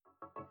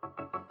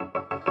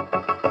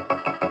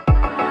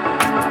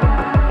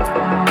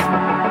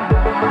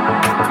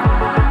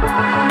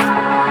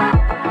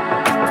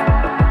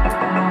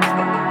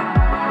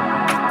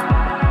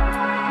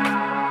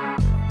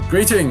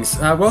Greetings.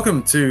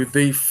 Welcome to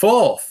the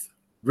fourth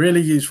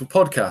Really Useful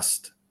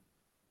podcast.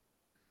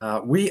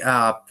 We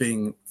are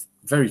being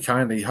very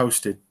kindly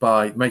hosted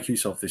by Make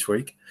Use Of this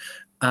week,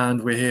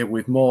 and we're here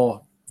with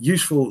more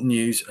useful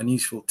news and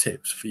useful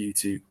tips for you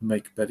to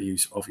make better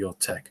use of your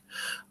tech.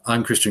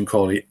 I'm Christian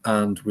Cawley,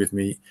 and with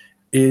me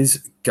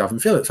is Gavin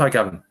Phillips. Hi,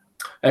 Gavin.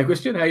 Hey,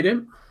 Christian, how you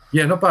doing?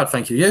 Yeah, not bad,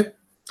 thank you. You?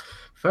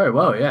 Very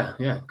well,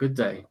 yeah. Good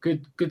day.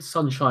 Good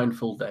sunshine,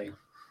 full day.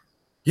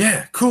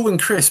 Yeah, cool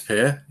and crisp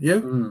here.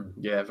 You?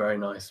 Yeah, very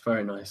nice,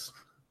 very nice.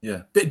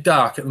 Yeah, bit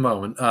dark at the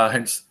moment,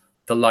 hence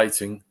the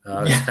lighting.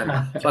 It's kind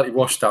of slightly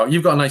washed out.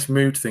 You've got a nice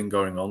mood thing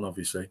going on,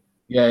 obviously.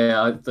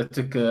 Yeah. I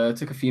took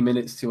a few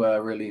minutes to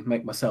really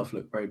make myself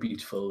look very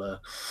beautiful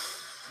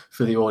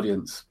for the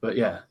audience. But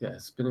yeah,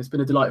 it's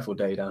been a delightful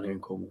day down here in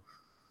Cornwall.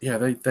 Yeah,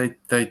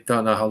 they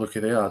don't know how lucky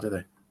they are, do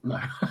they? No.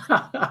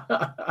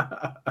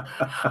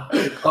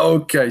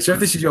 Okay, so if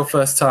this is your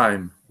first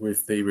time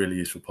with the Really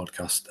Useful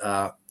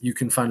podcast, you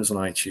can find us on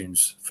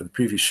iTunes for the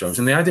previous shows.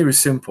 And the idea is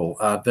simple.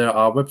 There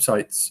are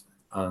websites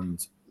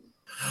and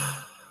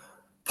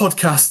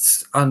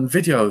podcasts and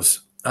videos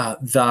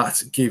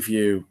that give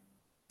you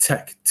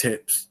tech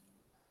tips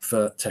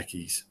for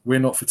techies. We're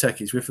not for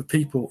techies. We're for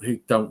people who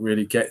don't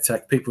really get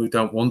tech, people who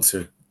don't want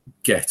to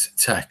get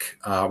tech.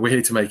 We're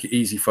here to make it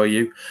easy for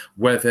you,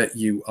 whether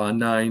you are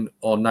 9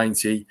 or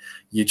 90.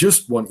 You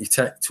just want your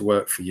tech to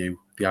work for you.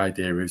 The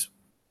idea is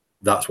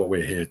that's what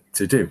we're here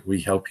to do.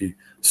 We help you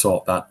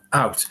sort that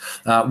out.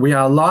 We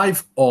are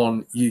live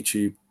on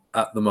YouTube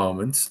at the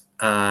moment,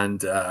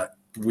 and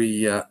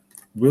we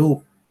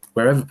will,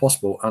 wherever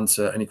possible,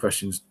 answer any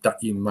questions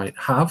that you might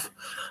have.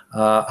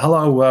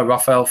 Hello,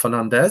 Rafael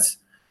Fernandez,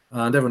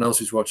 and everyone else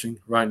who's watching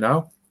right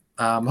now.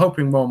 I'm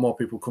hoping more and more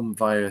people come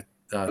via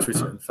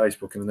Twitter and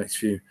Facebook in the next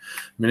few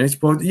minutes.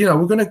 But,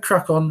 we're going to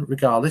crack on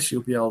regardless.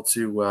 You'll be able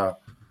to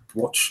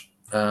watch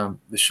the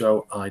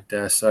show, I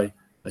dare say.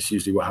 That's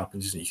usually what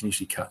happens, isn't it? You can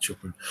usually catch up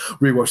and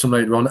rewatch them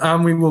later on.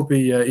 And we will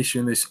be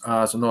issuing this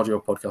as an audio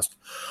podcast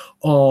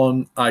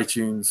on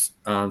iTunes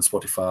and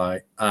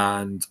Spotify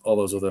and all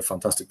those other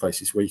fantastic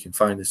places where you can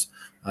find us,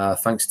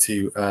 thanks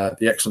to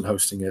the excellent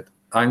hosting at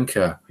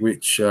Anchor,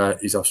 which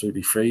is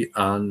absolutely free,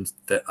 and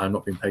that I'm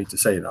not being paid to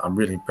say that. I'm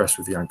really impressed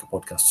with the Anchor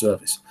podcast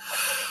service.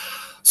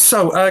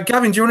 So,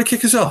 Gavin, do you want to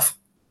kick us off?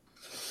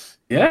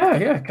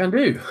 Yeah, can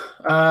do.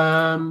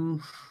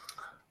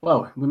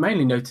 Well, we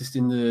mainly noticed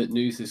in the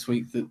news this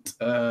week that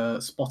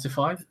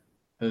Spotify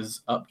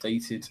has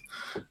updated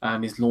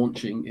and is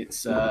launching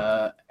its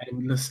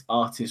Endless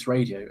Artist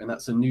Radio, and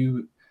that's a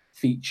new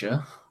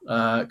feature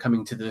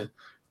coming to the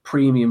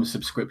premium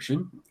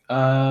subscription.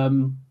 I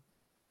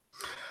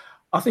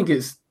think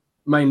it's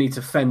mainly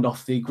to fend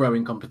off the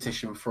growing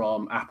competition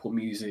from Apple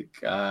Music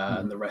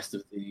and the rest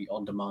of the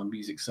on-demand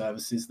music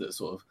services that are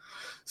sort of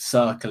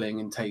circling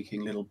and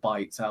taking little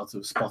bites out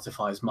of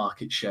Spotify's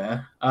market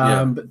share.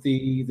 But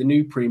the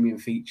new premium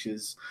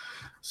features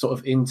sort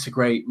of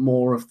integrate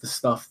more of the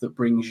stuff that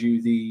brings you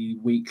the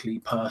weekly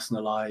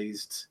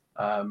personalized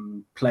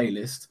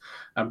playlist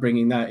and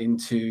bringing that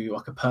into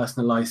like a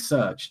personalized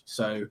search.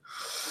 So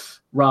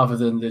rather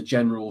than the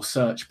general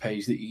search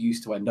page that you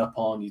used to end up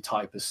on, you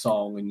type a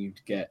song and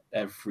you'd get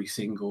every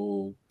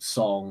single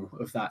song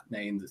of that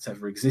name that's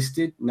ever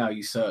existed. Now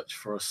you search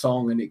for a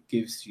song and it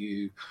gives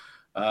you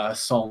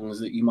songs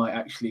that you might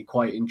actually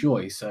quite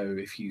enjoy. So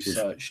if you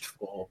searched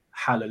for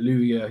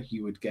Hallelujah,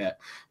 you would get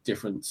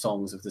different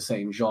songs of the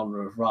same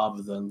genre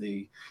rather than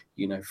the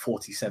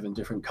 47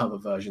 different cover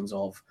versions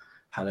of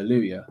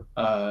Hallelujah,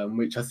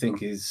 which I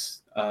think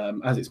is,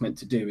 as it's meant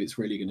to do, it's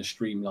really going to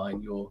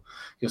streamline your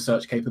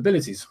search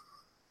capabilities.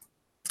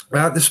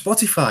 The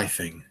Spotify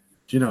thing,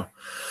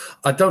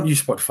 I don't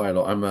use Spotify a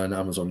lot. I'm an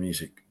Amazon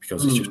Music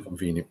because it's just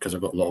convenient because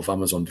I've got a lot of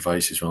Amazon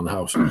devices around the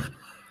house. It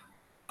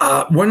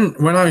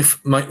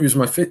was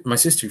my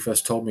sister who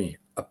first told me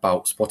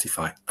about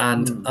Spotify,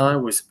 and I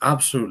was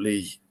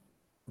absolutely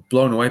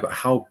blown away by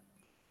how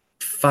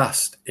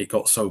fast it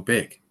got so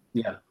big.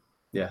 Yeah.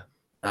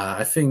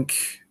 I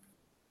think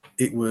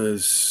it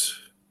was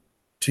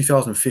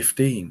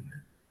 2015.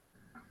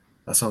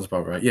 That sounds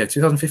about right. Yeah,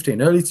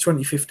 2015, early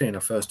 2015. I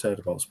first heard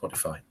about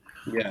Spotify.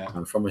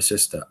 Yeah, from my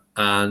sister,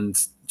 and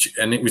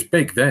it was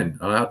big then,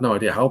 and I had no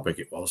idea how big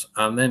it was.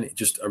 And then it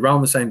just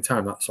around the same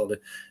time, that sort of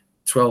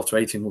 12 to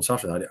 18 months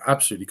after that, it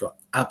absolutely got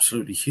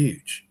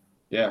huge.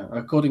 Yeah,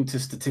 according to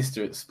Statista,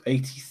 it's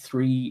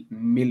 83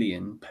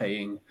 million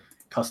paying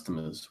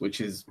customers, which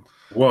is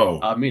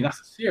I mean, that's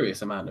a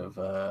serious amount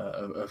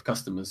of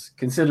customers,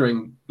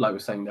 considering, like we're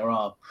saying, there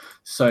are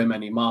so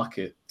many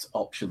market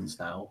options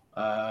now,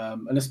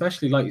 and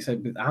especially like you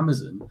said with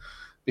Amazon,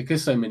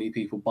 because so many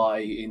people buy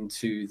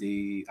into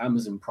the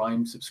Amazon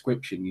Prime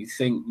subscription. You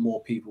think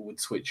more people would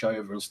switch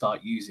over and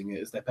start using it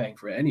as they're paying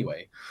for it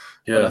anyway.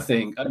 Yeah. But I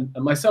think, and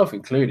myself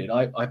included,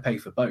 I pay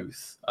for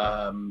both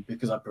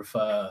because I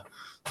prefer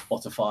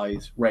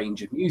Spotify's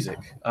range of music.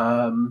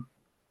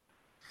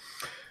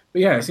 But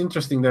yeah, it's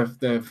interesting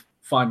they've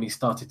finally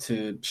started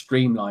to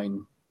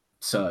streamline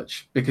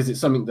search because it's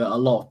something that a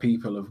lot of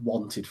people have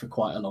wanted for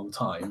quite a long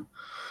time.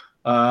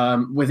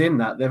 Within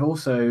that, they've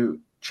also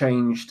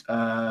changed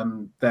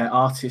their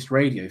artist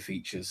radio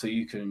features, so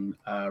you can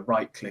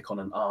right click on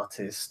an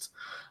artist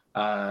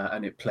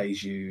and it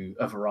plays you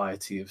a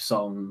variety of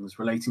songs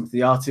relating to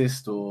the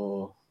artist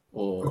or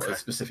Okay. a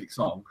specific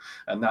song,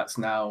 and that's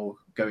now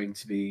going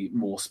to be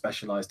more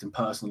specialized and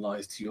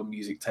personalized to your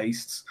music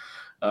tastes,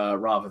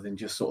 rather than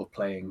just sort of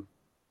playing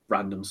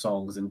random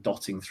songs and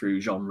dotting through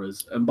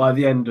genres. And by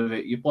the end of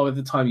it, by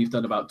the time you've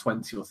done about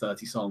 20 or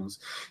 30 songs,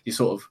 you're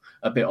sort of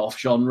a bit off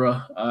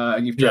genre,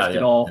 and you've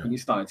drifted off, and you're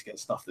starting to get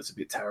stuff that's a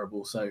bit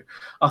terrible. So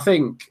I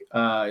think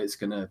it's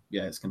gonna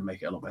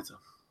make it a lot better.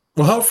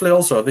 Well, hopefully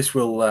also this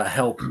will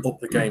help up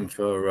the game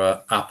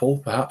for Apple,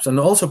 perhaps, and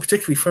also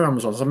particularly for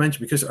Amazon, as I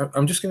mentioned, because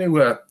I'm just going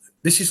to.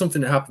 This is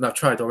something that happened. I've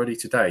tried already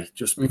today,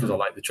 just because I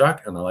like the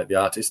track and I like the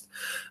artist,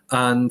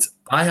 and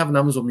I have an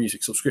Amazon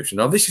Music subscription.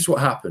 Now, this is what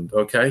happened.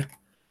 Okay,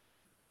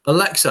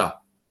 Alexa,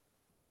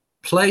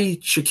 play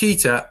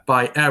Chiquita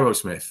by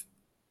Aerosmith.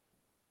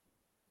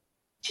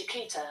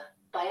 Chiquita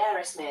by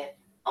Aerosmith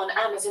on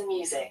Amazon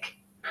Music.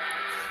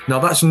 Now,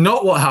 that's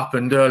not what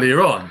happened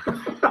earlier on.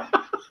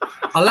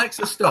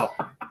 Alexa, stop.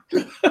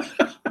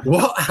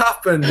 What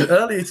happened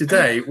earlier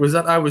today was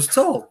that I was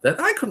told that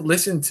I couldn't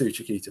listen to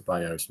Chiquita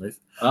by Aerosmith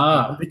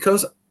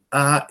because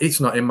it's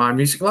not in my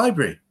music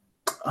library.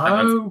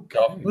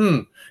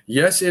 Okay.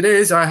 Yes, it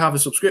is. I have a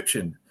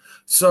subscription.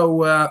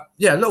 So,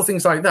 yeah, little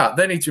things like that.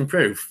 They need to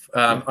improve.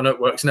 I know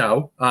it works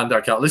now, and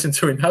I can't listen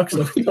to it now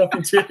because I'm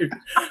talking to you.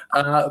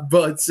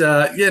 But,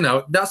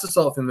 that's the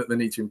sort of thing that they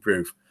need to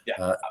improve,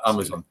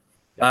 Amazon.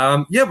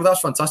 Yeah, but that's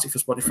fantastic for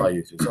Spotify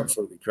users. It's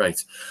absolutely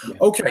great. Yeah.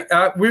 Okay,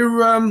 I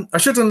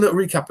should have done a little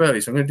recap earlier,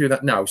 so I'm going to do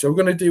that now. So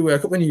we're going to do a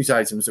couple of news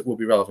items that will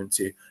be relevant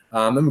to you.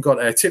 Then we've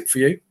got a tip for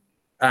you,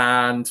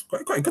 and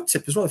quite a good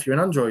tip as well if you're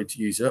an Android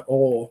user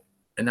or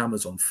an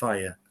Amazon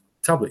Fire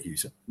tablet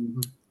user.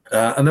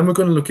 And then we're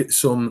going to look at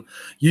some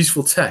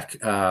useful tech.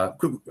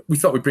 We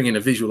thought we'd bring in a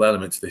visual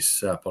element to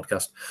this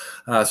podcast.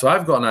 So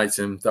I've got an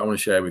item that I want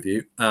to share with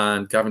you,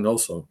 and Gavin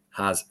also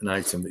has an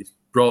item that he's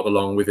brought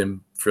along with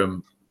him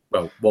from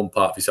one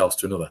part of his house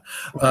to another,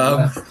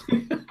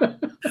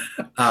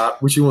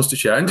 which he wants to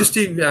share. And just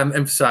to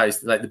emphasize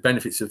the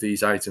benefits of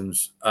these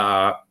items,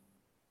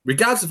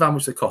 regardless of how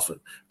much they cost, but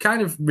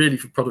kind of really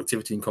for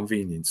productivity and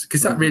convenience,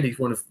 because that really is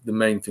one of the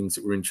main things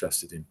that we're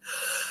interested in.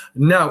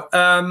 Now,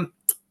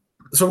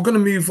 so we're going to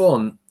move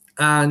on,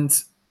 and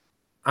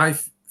I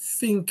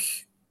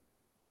think,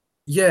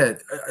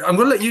 I'm going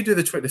to let you do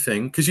the Twitter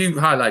thing because you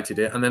highlighted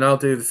it, and then I'll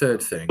do the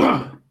third thing.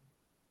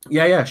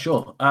 Yeah,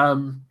 sure.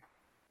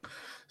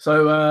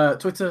 So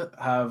Twitter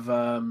have,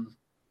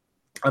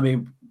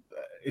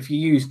 if you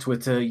use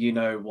Twitter, you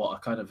know what a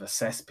kind of a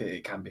cesspit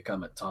it can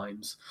become at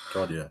times.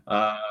 God, yeah.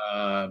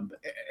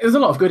 There's a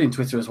lot of good in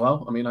Twitter as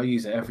well. I mean, I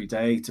use it every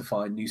day to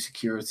find new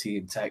security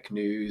and tech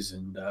news,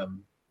 and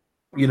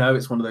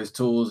it's one of those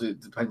tools.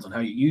 It depends on how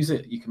you use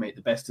it. You can make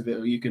the best of it,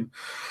 or you can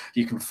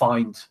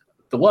find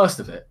the worst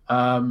of it.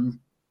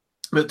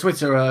 But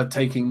Twitter are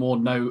taking more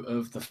note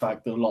of the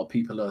fact that a lot of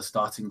people are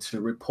starting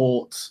to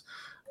report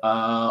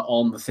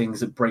on the things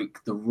that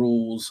break the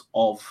rules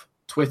of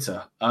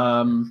Twitter.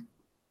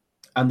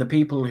 And the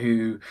people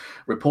who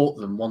report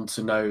them want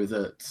to know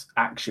that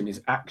action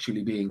is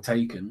actually being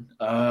taken,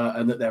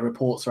 and that their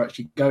reports are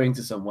actually going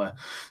to somewhere.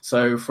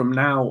 So from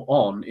now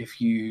on,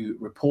 if you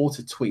report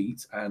a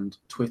tweet and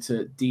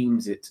Twitter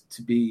deems it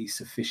to be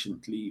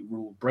sufficiently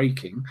rule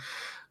breaking,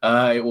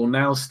 it will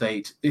now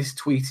state this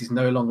tweet is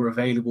no longer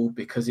available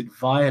because it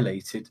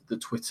violated the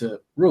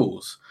Twitter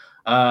rules.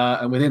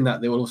 And within that,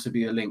 there will also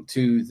be a link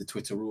to the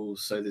Twitter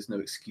rules, so there's no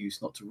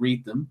excuse not to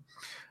read them.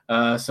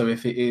 So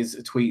if it is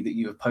a tweet that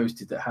you have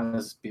posted that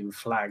has been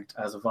flagged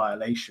as a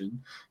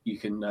violation, you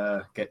can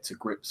get to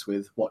grips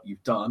with what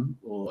you've done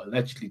or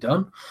allegedly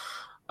done.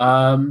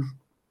 And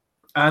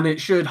it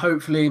should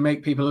hopefully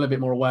make people a little bit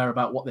more aware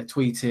about what they're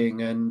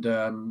tweeting and,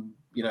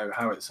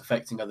 how it's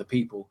affecting other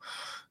people.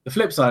 The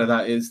flip side of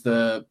that is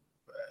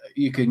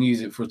you can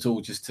use it for a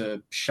tool just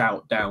to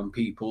shout down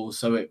people.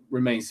 So it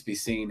remains to be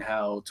seen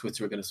how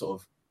Twitter are going to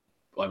sort of,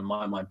 in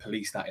my mind,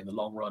 police that in the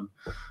long run.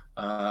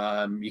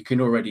 You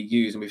can already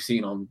use, and we've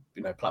seen on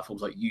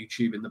platforms like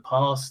YouTube in the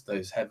past,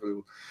 those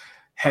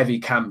heavy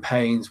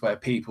campaigns where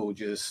people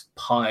just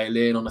pile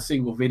in on a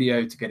single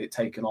video to get it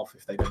taken off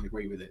if they don't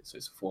agree with it. So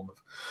it's a form of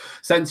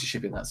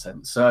censorship in that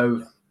sense.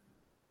 So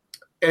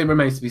it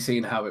remains to be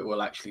seen how it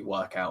will actually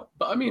work out.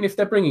 But I mean, if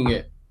they're bringing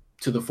it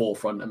to the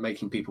forefront and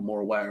making people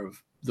more aware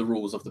of the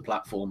rules of the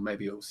platform,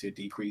 maybe you'll see a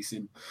decrease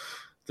in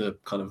the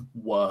kind of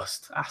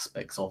worst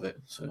aspects of it.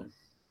 So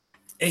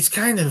it's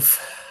kind of,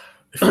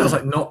 it feels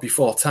like not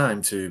before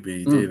time to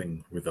be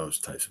dealing with those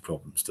types of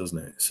problems, doesn't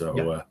it? So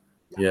one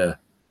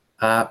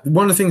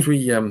of the things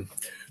we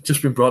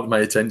just been brought to my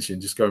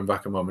attention, just going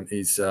back a moment,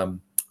 is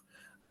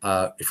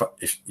if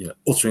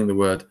uttering the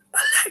word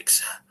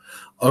Alexa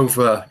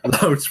over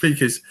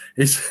loudspeakers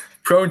is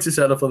prone to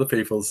set up other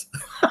people's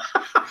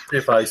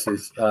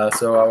devices. We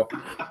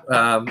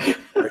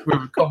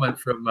have a comment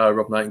from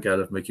Rob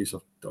Nightingale of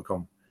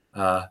makeuseof.com.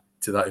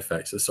 to that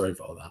effect. So sorry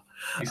about that.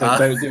 He said,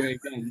 "Don't do it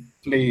again,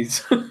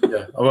 please."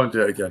 Yeah, I won't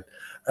do it again.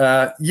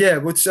 Yeah,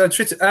 what's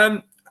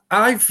Twitter?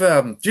 I've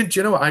do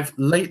you know what I've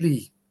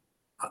lately,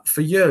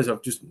 for years,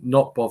 I've just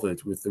not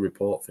bothered with the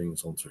report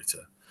things on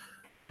Twitter.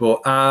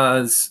 But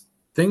as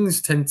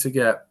things tend to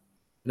get,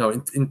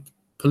 in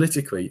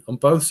politically on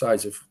both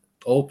sides of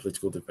all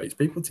political debates,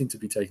 people seem to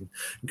be taking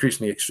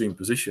increasingly extreme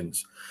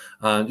positions.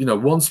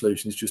 And one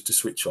solution is just to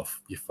switch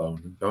off your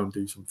phone and go and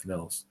do something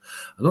else.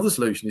 Another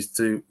solution is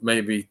to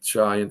maybe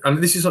try and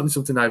this is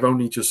something I've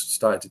only just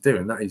started to do,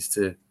 and that is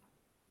to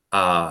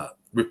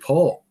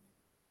report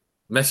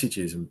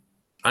messages. And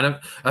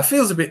it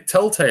feels a bit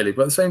telltale,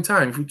 but at the same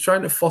time, if we're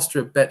trying to foster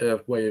a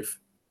better way of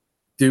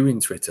doing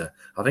Twitter,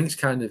 I think it's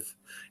kind of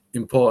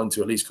important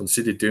to at least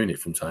consider doing it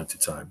from time to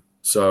time.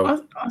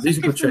 So these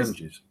are good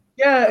changes.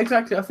 Yeah,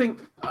 exactly. I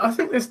think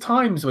there's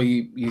times where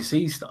you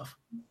see stuff,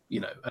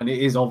 and it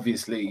is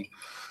obviously,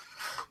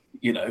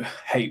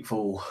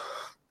 hateful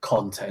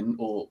content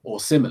or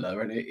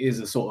similar, and it is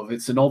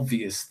it's an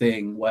obvious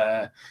thing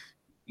where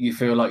you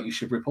feel like you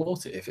should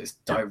report it if it's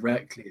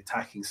directly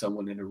attacking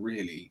someone in a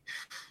really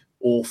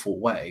awful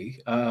way.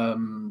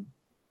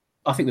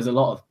 I think there's a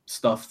lot of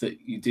stuff that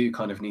you do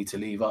kind of need to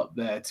leave up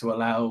there to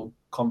allow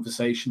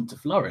conversation to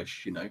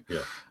flourish,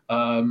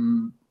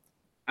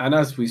 and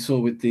as we saw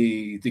with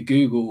the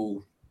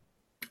Google,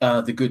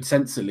 the good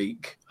sensor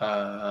leak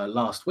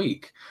last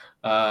week,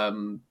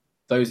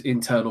 those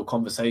internal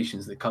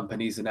conversations that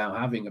companies are now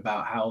having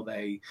about how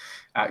they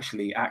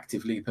actually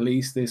actively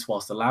police this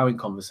whilst allowing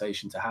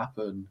conversation to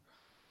happen.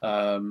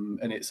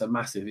 And it's a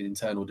massive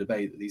internal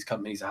debate that these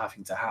companies are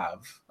having to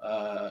have,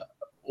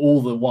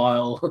 all the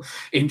while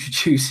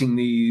introducing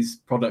these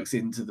products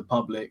into the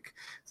public.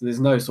 So there's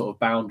no sort of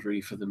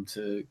boundary for them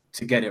to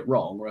get it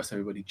wrong, or else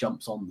everybody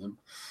jumps on them.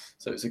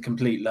 So it's a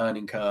complete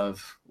learning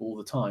curve all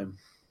the time.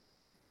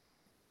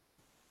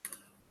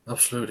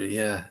 Absolutely,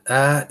 yeah.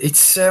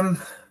 It's as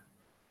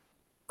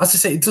I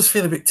say, it does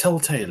feel a bit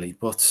telltale,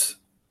 but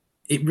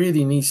it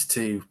really needs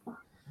to.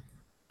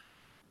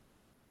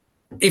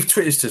 If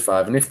Twitter's to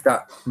survive, and if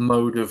that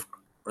mode of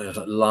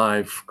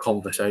live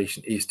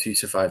conversation is to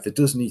survive, there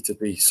does need to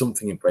be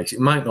something in place.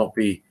 It might not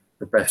be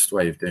the best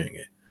way of doing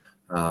it,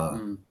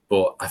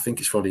 but I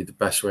think it's probably the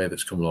best way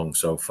that's come along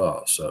so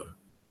far. So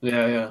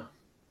yeah.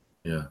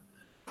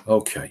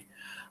 Okay,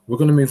 we're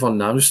going to move on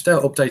now. I'm just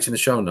still updating the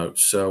show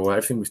notes, so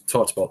everything we've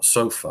talked about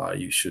so far,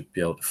 you should be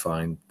able to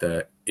find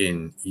there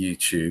in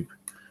YouTube,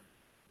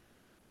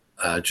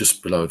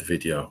 just below the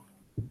video.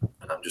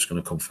 And I'm just going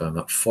to confirm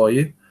that for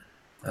you.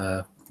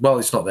 Well,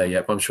 it's not there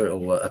yet, but I'm sure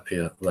it'll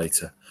appear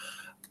later.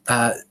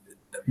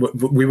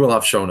 We will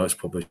have show notes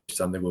published,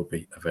 and they will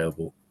be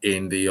available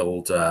in the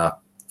old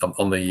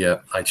on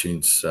the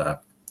iTunes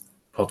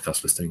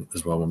podcast listing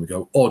as well when we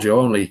go audio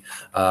only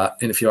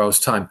in a few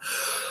hours' time.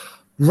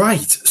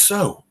 Right,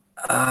 so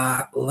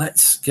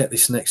let's get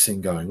this next thing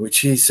going,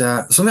 which is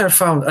something I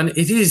found, and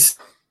it is,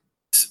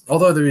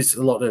 although there is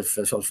a lot of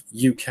sort of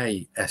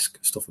UK-esque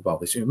stuff about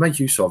this, Make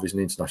Use Of is an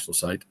international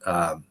site.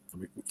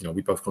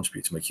 We both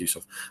contribute to Make Use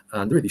Of,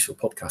 and the Really Useful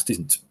podcast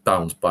isn't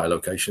bound by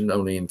location,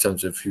 only in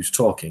terms of who's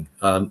talking.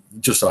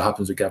 Just so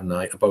happens that Gavin and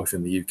I are both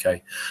in the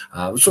UK.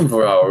 Some of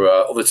our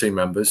other team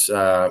members,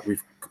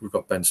 we've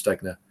got Ben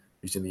Stegner,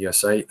 who's in the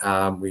USA,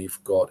 and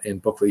we've got Ian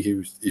Buckley,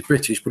 who's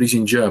British, but he's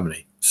in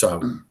Germany.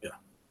 So,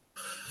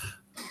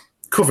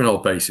 covering all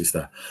bases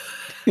there.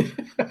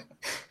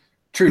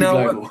 Truly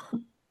global.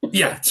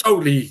 Yeah,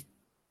 totally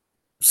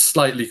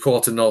slightly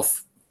quarter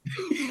north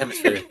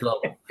hemisphere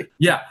global.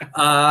 Yeah.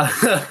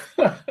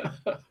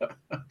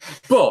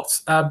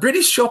 But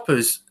British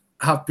shoppers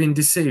have been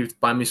deceived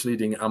by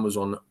misleading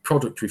Amazon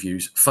product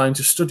reviews, found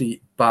a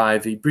study by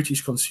the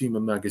British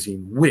consumer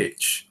magazine,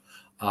 which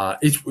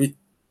is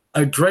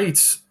a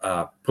great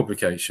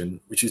publication,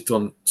 which has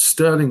done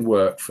sterling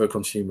work for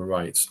consumer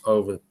rights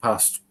over the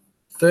past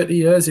 30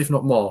 years, if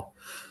not more,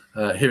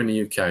 here in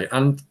the UK.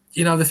 And,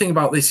 the thing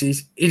about this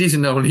is it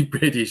isn't only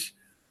British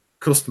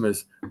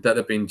customers that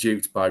have been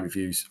duped by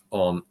reviews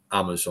on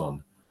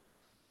Amazon.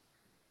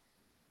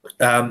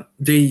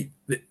 They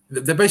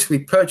basically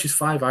purchased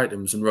 5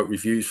 items and wrote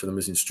reviews for them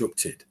as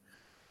instructed.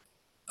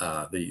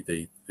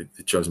 The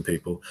chosen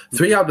people.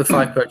 3 out of the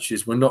 5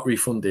 purchases were not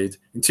refunded.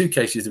 In 2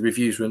 cases, the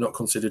reviews were not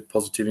considered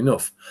positive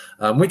enough,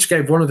 which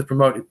gave one of the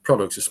promoted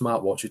products, a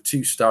smartwatch, a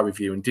 2-star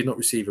review and did not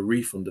receive a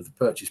refund of the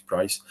purchase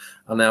price.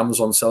 And the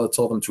Amazon seller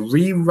told them to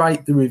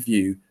rewrite the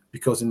review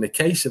because in the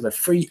case of a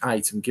free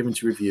item given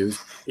to reviewers,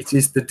 it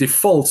is the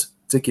default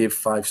to give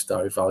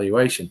 5-star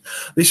evaluation.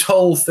 This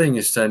whole thing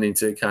has turned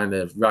into kind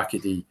of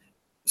rackety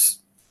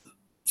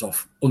sort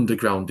of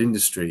underground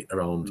industry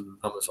around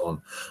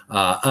Amazon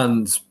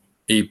and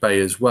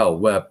eBay as well,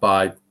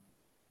 whereby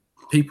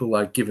people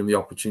are given the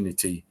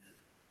opportunity,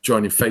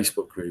 joining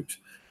Facebook groups,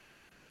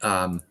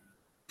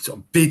 sort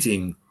of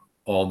bidding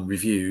on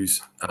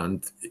reviews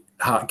and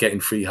getting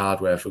free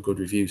hardware for good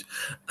reviews.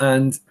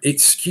 And it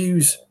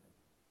skews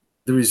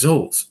the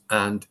results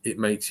and it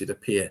makes it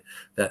appear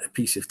that a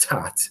piece of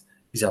tat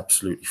is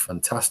absolutely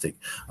fantastic.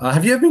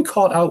 Have you ever been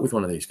caught out with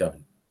one of these,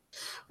 Gavin?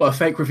 Well, a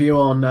fake review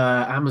on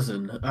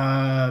Amazon.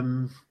 I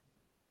can't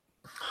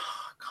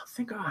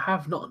think I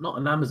have not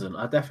on Amazon.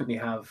 I definitely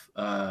have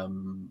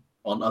on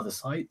other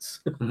sites.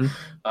 Mm-hmm.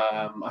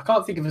 I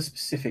can't think of a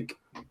specific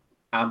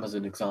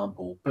Amazon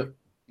example, but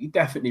you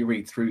definitely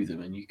read through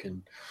them and you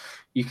can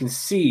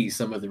see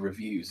some of the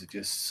reviews are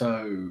just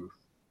so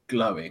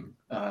glowing.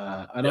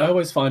 And I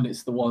always find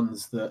it's the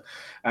ones that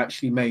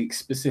actually make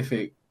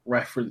specific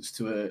reference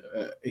to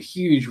a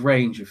huge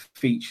range of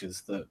features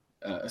that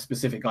a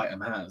specific item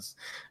has,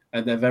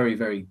 and they're very,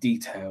 very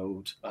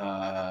detailed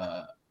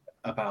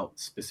about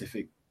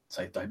specific,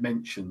 say,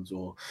 dimensions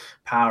or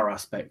power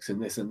aspects and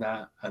this and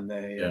that. And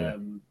they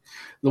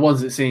the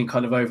ones that seem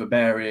kind of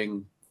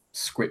overbearing,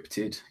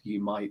 scripted,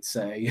 you might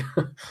say,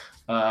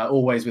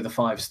 always with a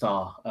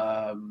 5-star.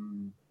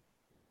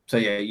 So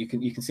yeah, you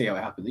can see how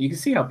it happens. You can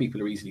see how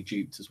people are easily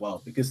duped as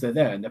well, because they're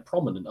there and they're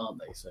prominent, aren't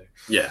they? So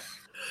yeah,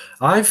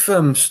 I've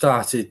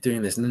started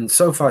doing this, and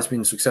so far it's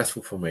been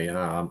successful for me.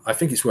 I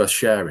think it's worth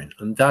sharing,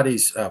 and that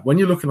is when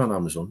you're looking on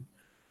Amazon,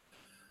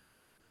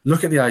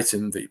 look at the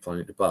item that you're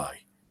planning to buy,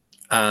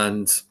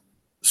 and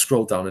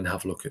scroll down and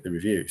have a look at the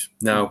reviews.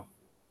 Now,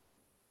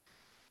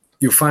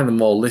 you'll find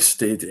them all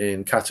listed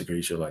in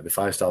categories. You're like the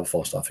 5-star, the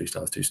 4-star,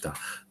 3-star, 2-star.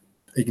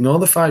 Ignore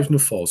the 5s and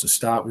the 4s and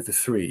start with the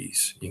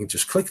 3s. You can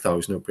just click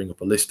those and it'll bring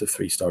up a list of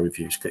 3-star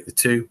reviews. Click the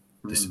 2,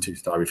 list of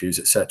 2-star reviews,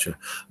 etc.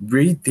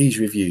 Read these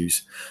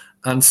reviews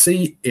and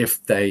see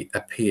if they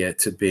appear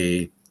to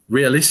be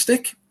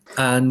realistic,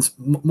 and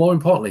more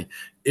importantly,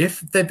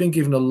 if they've been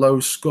given a low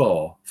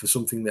score for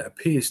something that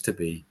appears to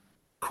be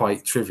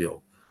quite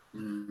trivial.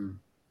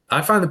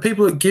 I find that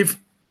people that give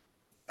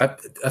are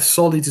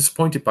sorely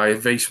disappointed by a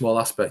very small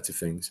aspect of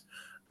things,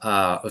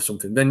 or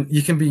something, then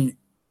you can be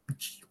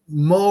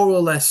more or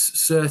less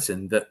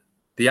certain that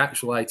the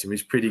actual item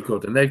is pretty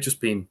good, and they've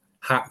just been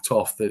hacked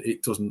off that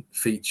it doesn't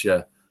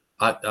feature,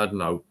 I don't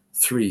know,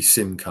 3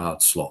 SIM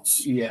card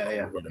slots.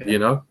 Yeah. You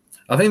know,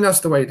 I think that's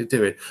the way to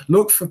do it.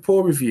 Look for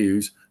poor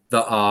reviews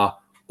that are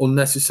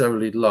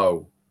unnecessarily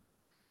low,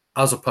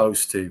 as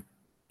opposed to,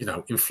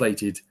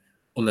 inflated,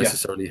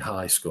 unnecessarily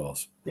high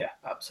scores. Yeah,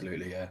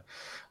 absolutely. Yeah.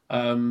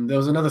 There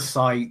was another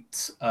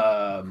site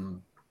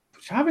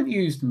which I haven't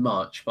used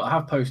much, but I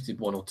have posted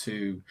 1 or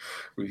 2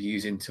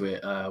 reviews into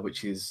it,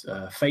 which is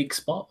Fake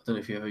Spot. I don't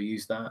know if you ever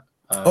used that.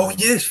 Oh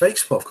yes, Fake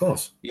Spot, of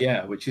course.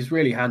 Yeah, which is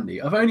really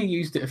handy. I've only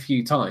used it a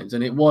few times,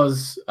 and it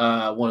was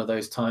one of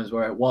those times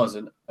where it was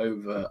an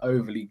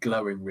overly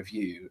glowing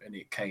review, and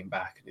it came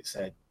back and it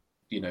said,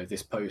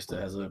 this poster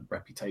has a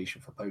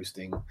reputation for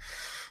posting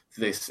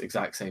this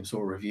exact same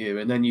sort of review.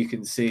 And then you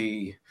can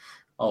see,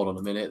 hold on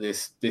a minute,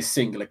 this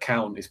single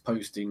account is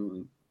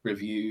posting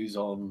reviews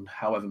on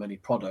however many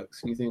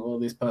products, and you think, well,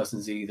 this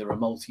person's either a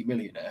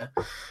multi-millionaire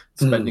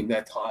spending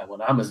their time on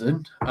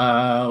Amazon,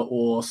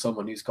 or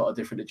someone who's got a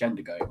different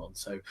agenda going on.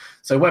 So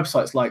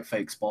websites like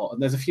Fake Spot,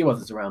 and there's a few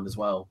others around as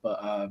well,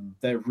 but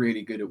they're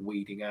really good at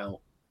weeding out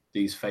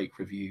these fake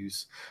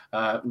reviews.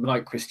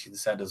 Like Christian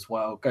said as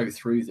well, go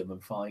through them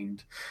and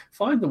find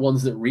the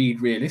ones that read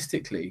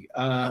realistically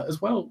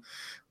as well.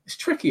 It's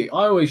tricky.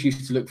 I always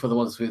used to look for the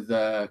ones with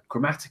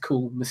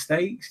grammatical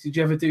mistakes. Did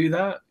you ever do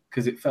that?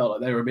 Because it felt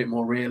like they were a bit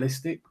more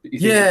realistic. But you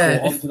think you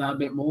caught onto that a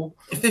bit more?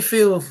 If they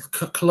feel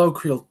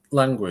colloquial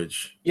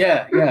language.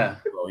 Yeah.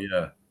 Oh,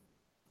 yeah.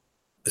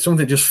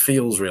 Something just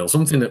feels real.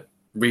 Something that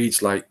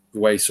reads like the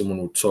way someone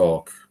would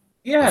talk.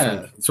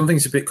 Yeah.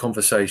 Something's a bit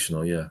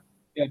conversational, yeah.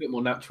 Yeah, a bit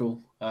more natural.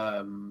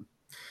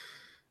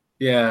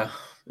 Yeah,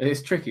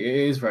 it's tricky.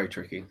 It is very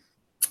tricky.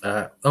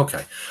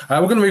 Okay.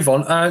 We're going to move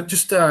on.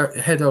 Just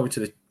head over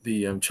to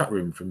the chat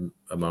room for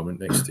a moment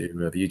next to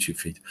the YouTube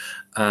feed.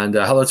 And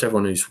hello to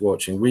everyone who's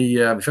watching.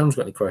 If anyone's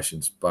got any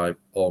questions, by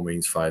all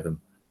means, fire them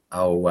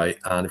our way.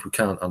 And if we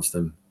can't answer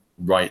them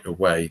right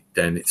away,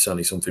 then it's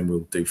only something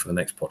we'll do for the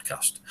next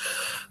podcast.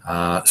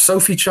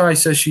 Sophie Chai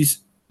says she's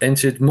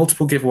entered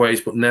multiple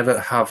giveaways, but never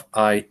have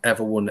I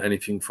ever won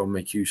anything from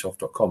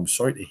MakeUseOf.com.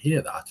 Sorry to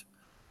hear that.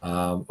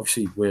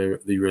 Obviously, we're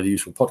the Really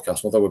Useful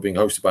podcast, although we're being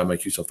hosted by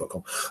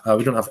MakeUseOf.com.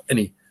 We don't have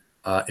any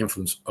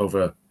influence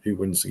over who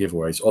wins the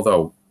giveaways,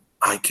 although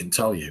I can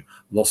tell you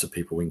lots of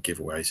people win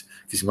giveaways,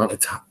 because the amount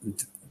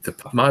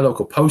of my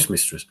local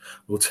postmistress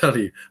will tell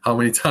you how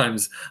many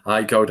times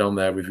I go down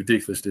there with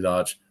ridiculously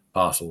large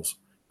parcels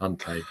and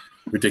pay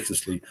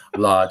ridiculously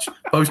large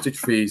postage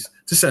fees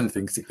to send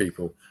things to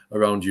people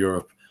around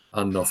Europe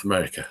and North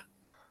America.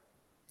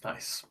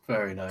 Nice,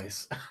 very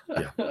nice.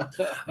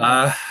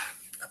 Yeah.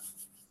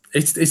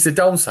 It's the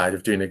downside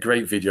of doing a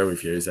great video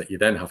review, is that you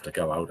then have to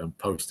go out and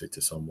post it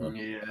to someone.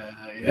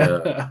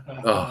 Yeah.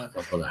 Oh,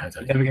 I've got a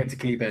headache. You never get to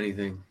keep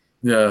anything.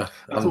 Yeah.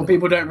 That's what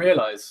people don't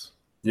realise.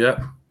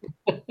 Yeah.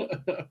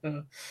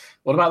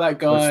 What about that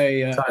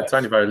guy?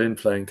 Tiny violin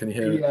playing. Can you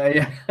hear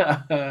it?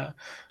 Yeah.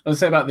 I'll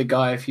say about the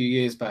guy a few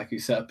years back who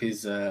set up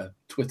his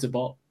Twitter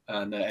bot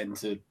and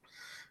entered,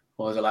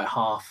 what was it, like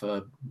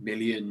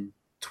 500,000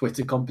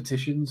 Twitter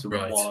competitions, and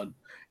Right.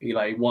 He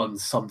won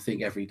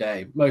something every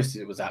day. Most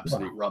of it was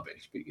absolute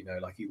rubbish, but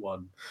he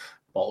won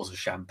bottles of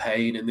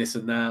champagne and this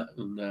and that,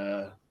 and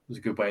It's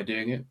a good way of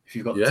doing it if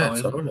you've got the Yeah,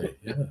 time. totally.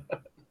 Yeah,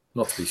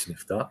 not to be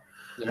sniffed at.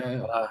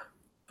 Yeah.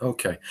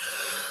 Okay,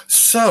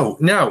 so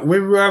now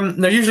we're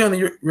now usually on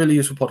the Really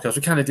Useful podcast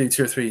we kind of do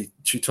 2 or 3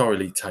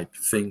 tutorial type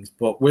things,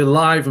 but we're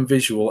live and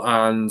visual,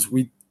 and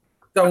we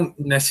don't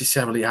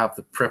necessarily have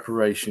the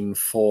preparation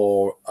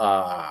for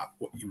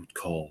what you would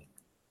call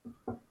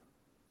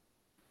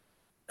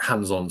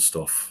hands-on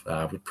stuff.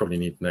 We'd probably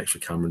need an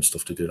extra camera and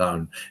stuff to do that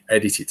and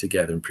edit it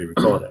together and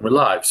pre-record it. We're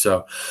live,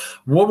 so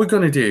what we're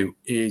going to do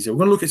is we're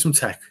going to look at some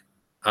tech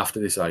after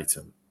this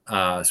item,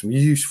 some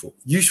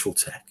useful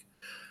tech.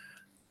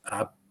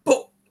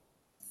 But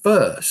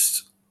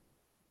first,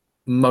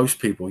 most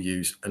people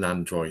use an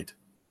Android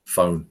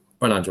phone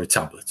or an Android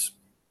tablet.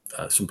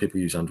 Some people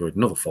use Android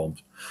in other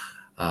forms.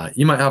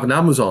 You might have an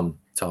Amazon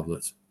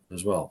tablet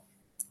as well.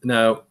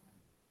 Now,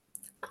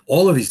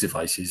 all of these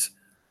devices,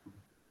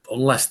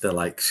 unless they're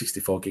like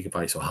 64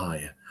 gigabytes or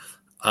higher,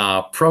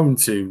 are prone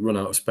to run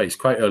out of space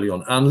quite early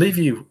on and leave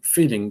you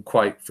feeling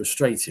quite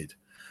frustrated.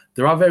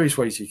 There are various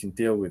ways you can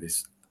deal with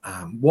this.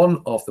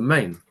 One of the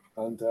main,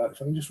 and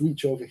if I can just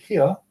reach over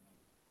here.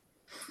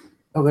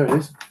 Oh, there it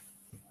is.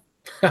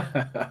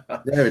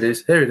 There it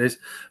is. Here it is.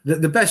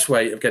 The best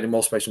way of getting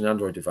more space on an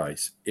Android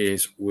device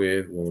is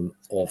with one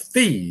of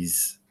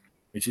these,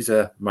 which is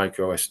a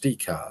micro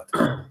SD card.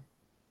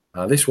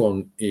 This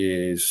one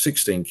is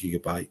 16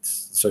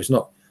 gigabytes, so it's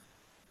not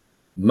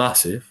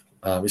massive.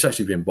 It's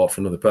actually being bought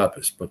for another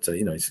purpose, but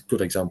it's a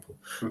good example.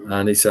 Mm-hmm.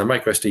 And it's a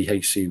micro SD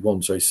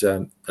HC1, so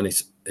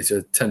it's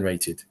a 10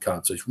 rated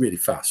card, so it's really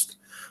fast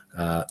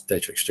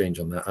data exchange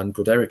on that and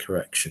good error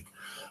correction.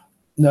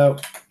 Now,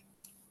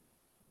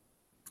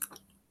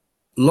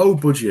 low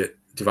budget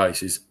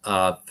devices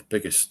are the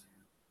biggest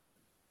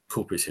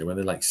culprits here when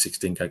they're like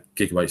 16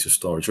 gigabytes of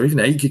storage, or even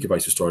 8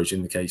 gigabytes of storage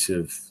in the case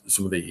of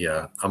some of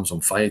the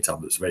Amazon Fire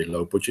tablets, very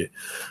low budget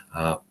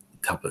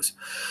tablets.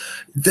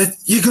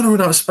 You're going to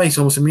run out of space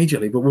almost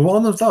immediately. But with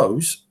one of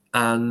those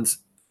and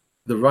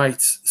the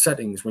right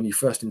settings when you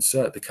first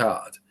insert the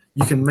card,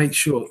 you can make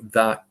sure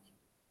that,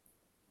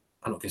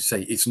 I'm not going to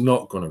say it's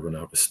not going to run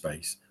out of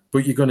space,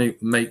 but you're going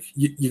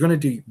to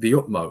do the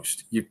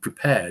utmost. You're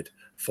prepared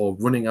for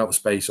running out of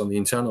space on the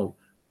internal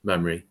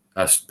memory,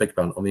 on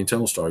the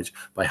internal storage,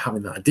 by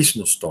having that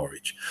additional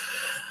storage.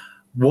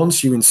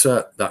 Once you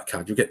insert that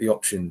card, you'll get the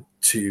option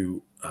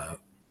to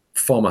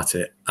format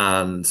it,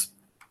 and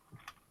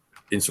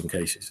in some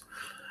cases,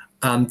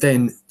 and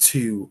then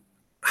to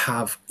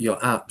have your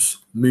apps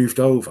moved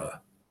over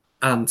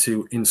and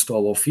to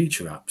install all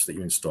future apps that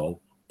you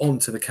install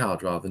onto the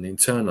card rather than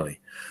internally.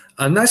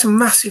 And that's a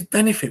massive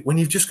benefit when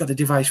you've just got a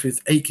device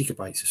with 8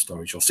 gigabytes of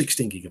storage or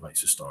 16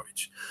 gigabytes of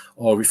storage.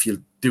 Or if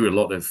you do a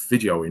lot of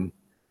videoing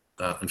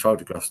and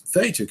photographs,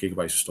 32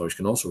 gigabytes of storage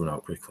can also run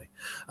out quickly.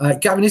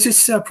 Gavin, is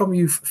this a problem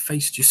you've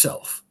faced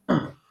yourself?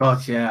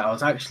 God, yeah. I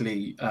was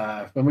actually,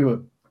 when we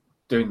were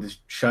doing the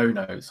show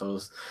notes, I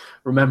was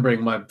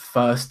remembering my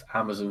first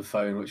Amazon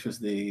phone, which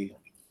was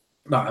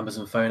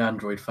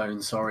Android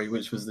phone, sorry,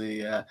 which was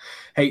the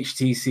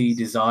HTC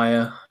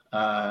Desire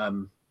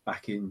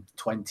back in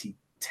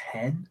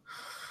 2010.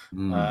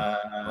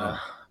 Wow.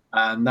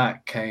 And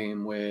that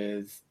came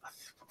with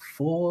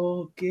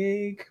 4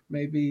 gig,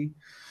 maybe.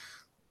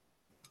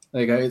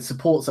 There you go. It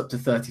supports up to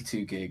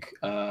 32 gig.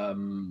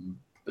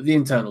 But the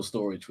internal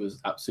storage was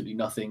absolutely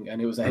nothing,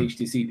 and it was a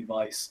HTC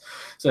device.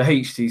 So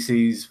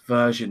HTC's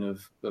version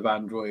of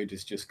Android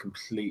is just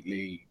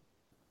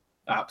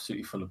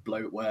absolutely full of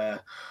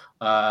bloatware.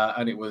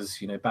 And it was,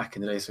 back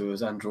in the day, so it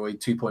was Android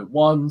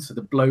 2.1. So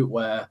the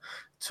bloatware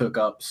took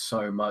up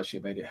so much,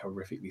 it made it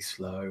horrifically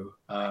slow.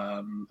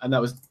 And that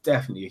was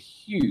definitely a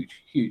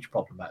huge, huge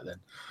problem back then.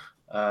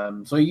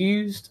 So I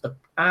used an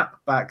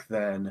app back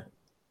then,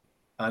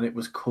 and it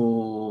was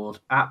called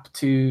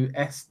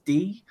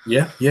App2SD.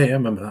 Yeah, I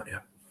remember that,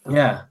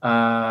 Yeah,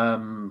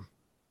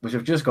 which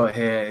I've just got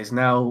here is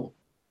now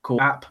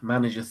called App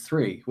Manager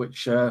 3,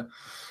 which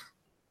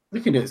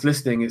looking at its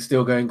listing, it's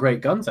still going great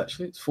guns,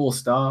 actually. It's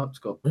 4-star. It's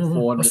got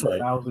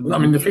 400,000. Right. I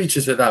mean, the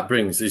features that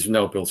brings is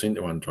now built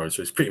into Android,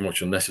 so it's pretty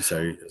much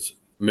unnecessary. It's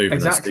moving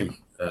exactly.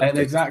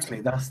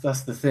 Exactly. That's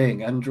the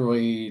thing.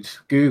 Android,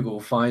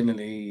 Google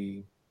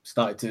finally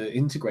started to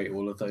integrate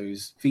all of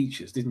those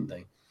features, didn't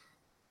they?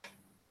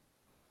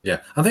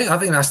 Yeah, I think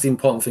that's the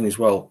important thing as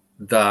well,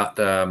 that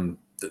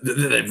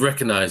they've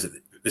recognised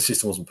that the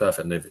system wasn't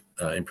perfect and they've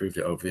improved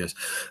it over the years.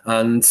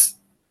 And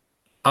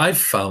I've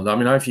found,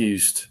 I've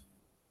used,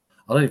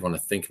 I don't even want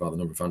to think about the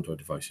number of Android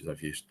devices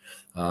I've used.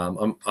 I'm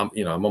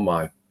on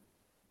my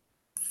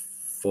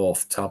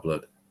 4th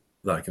tablet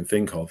that I can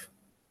think of,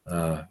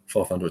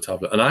 4th Android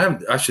tablet, and I am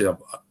actually.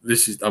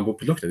 We'll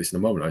be looking at this in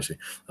a moment. Actually,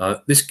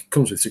 this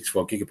comes with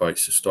 64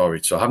 gigabytes of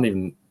storage, so I haven't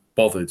even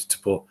bothered to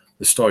put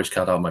the storage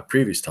card out of my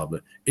previous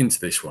tablet into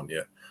this one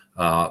yet.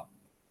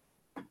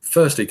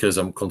 Firstly, because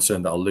I'm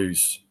concerned that I'll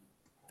lose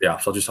the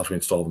apps. I'll just have to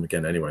install them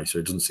again anyway, so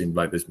it doesn't seem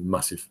like there's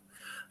massive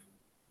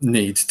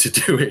need to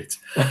do it.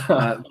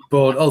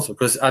 But also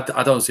because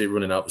I don't see it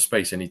running out of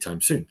space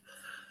anytime soon.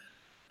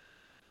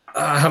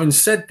 Having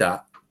said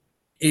that,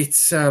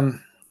 it's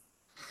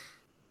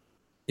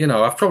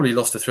I've probably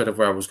lost the thread of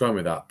where I was going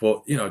with that.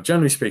 But,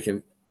 generally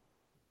speaking,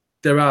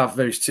 there are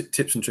various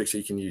tips and tricks that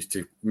you can use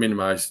to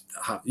minimize,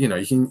 you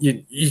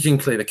can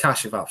clear the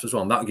cache of apps as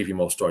well, and that'll give you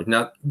more storage.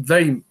 Now,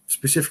 very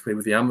specifically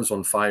with the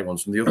Amazon Fire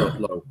ones and the other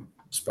low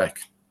spec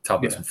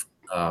tablets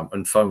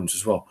and phones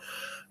as well,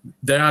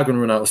 they are going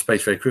to run out of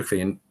space very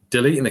quickly, and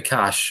deleting the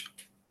cache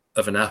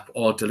of an app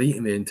or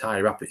deleting the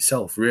entire app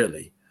itself,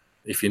 really,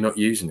 if you're not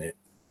using it.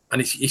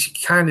 And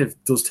it kind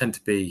of does tend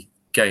to be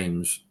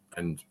games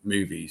and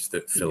movies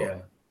that fill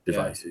up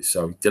devices.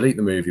 So delete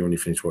the movie when you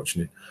finish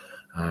watching it.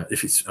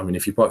 If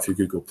you buy it through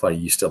Google Play,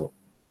 you still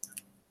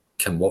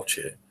can watch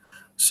it.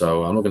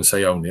 So I'm not going to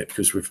say own it,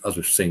 because as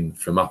we've seen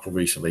from Apple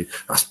recently,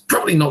 that's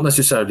probably not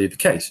necessarily the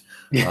case.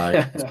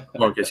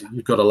 Or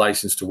you've got a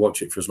license to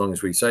watch it for as long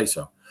as we say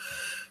so.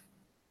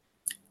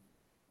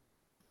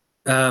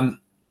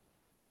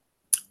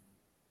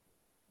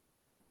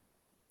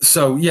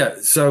 So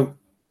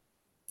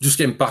just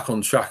getting back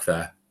on track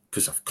there,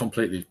 because I've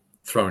completely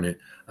thrown it,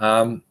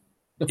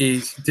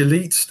 is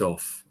delete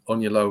stuff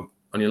on your low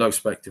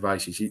spec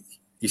devices.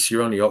 It's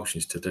your only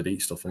options to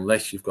delete stuff,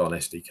 unless you've got an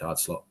SD card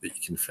slot that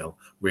you can fill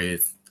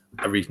with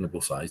a reasonable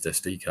sized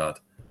SD card.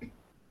 And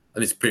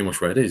it's pretty much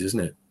where it is,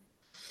 isn't it?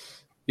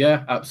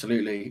 Yeah,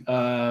 absolutely.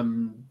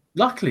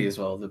 Luckily as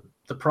well,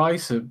 the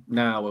price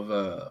now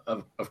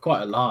of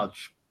quite a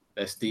large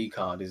SD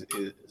card is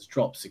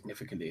dropped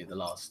significantly in the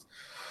last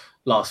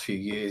few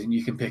years, and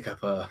you can pick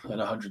up an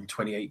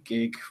 128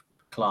 gig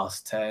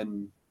class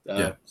 10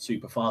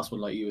 super fast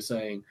one, like you were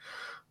saying.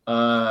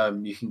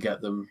 You can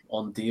get them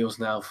on deals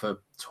now for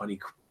 20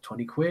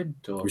 quid,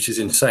 which is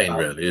insane,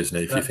 really, isn't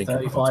it? If you think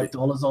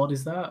 $35 odd,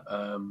 is that?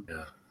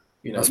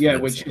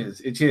 Which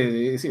is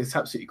it's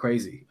absolutely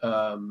crazy.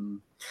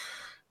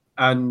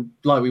 And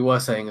like we were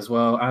saying as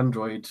well,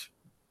 Android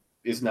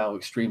is now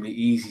extremely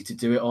easy to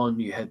do it on.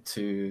 You head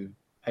to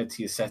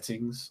your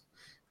settings,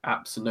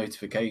 apps and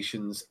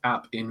notifications,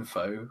 app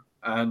info,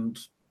 and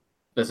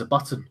there's a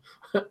button,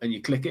 and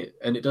you click it,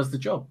 and it does the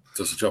job.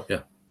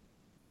 Yeah.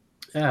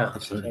 Yeah,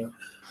 absolutely.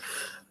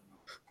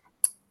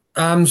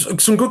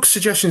 Some good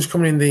suggestions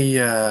coming in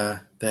the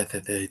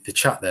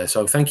chat there.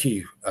 So thank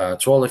you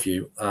to all of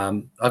you.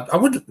 I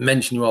would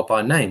mention you all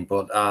by name,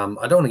 but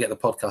I don't want to get the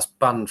podcast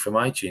banned from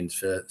iTunes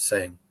for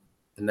saying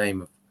the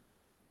name of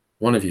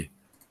one of you.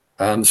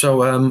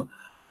 So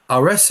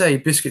our SA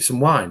Biscuits and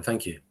Wine,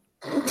 thank you.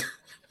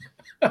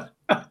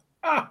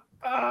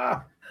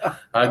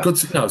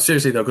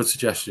 Seriously though, good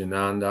suggestion.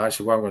 And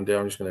actually, what I'm going to do,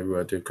 I'm just going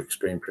to do a quick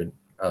screen print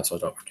so I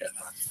don't forget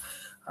that.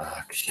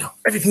 Because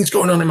everything's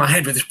going on in my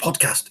head with this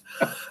podcast.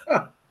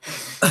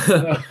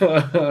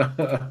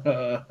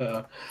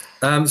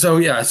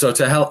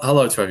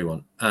 Hello to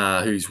everyone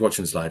who's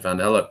watching this live, and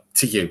hello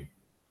to you,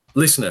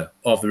 listener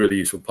of the Really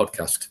Useful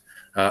Podcast,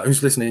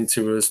 who's listening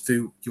to us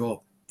through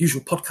your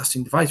usual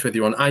podcasting device, whether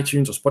you're on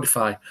iTunes or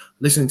Spotify,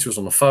 listening to us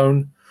on the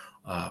phone,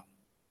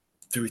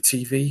 through a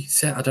TV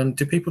set.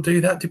 Do people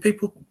do that? Do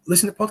people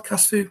listen to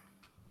podcasts through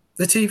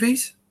the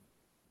TVs?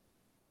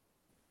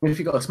 If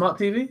you've got a smart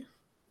TV?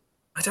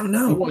 I don't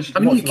know. You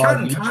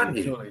can, can't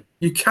you? Surely.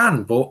 You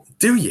can, but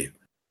do you?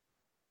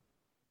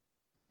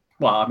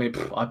 Well,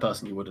 I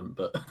personally wouldn't,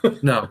 but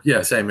no,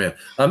 yeah, same here.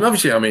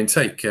 Obviously,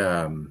 take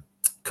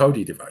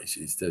Kodi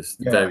devices. There's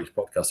various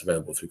podcasts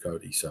available through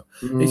Kodi, so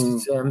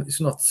it's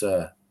not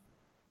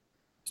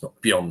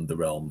beyond the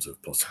realms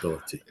of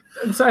possibility.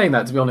 I'm saying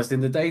that, to be honest,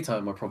 in the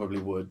daytime, I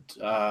probably would.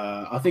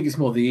 I think it's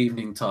more the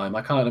evening time.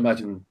 I can't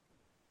imagine,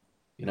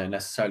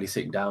 necessarily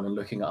sitting down and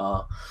looking at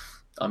our,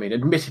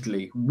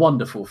 admittedly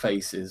wonderful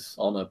faces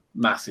on a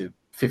massive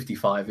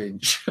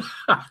 55-inch,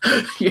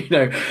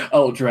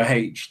 ultra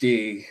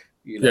HD.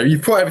 You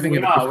put everything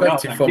in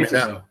perspective for me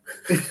now.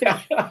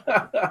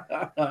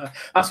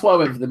 That's why I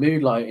went for the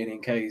moonlight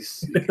in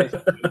case.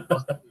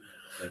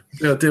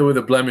 Deal with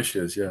the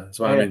blemishes. Yeah, that's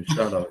why I'm in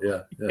shadow.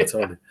 Yeah,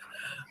 totally.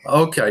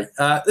 Okay,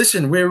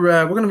 listen, we're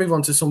going to move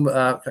on to some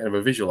kind of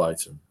a visual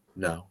item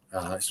now.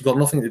 It's got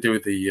nothing to do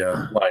with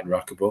the wine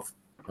rack above.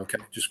 Okay,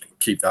 just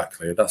keep that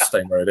clear. That's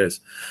staying where it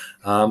is.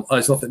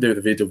 It's nothing to do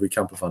with the VW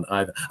Campervan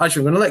either. Actually,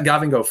 I'm going to let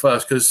Gavin go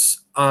first,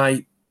 because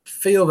I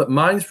feel that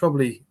mine's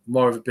probably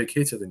more of a big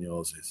hitter than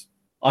yours is.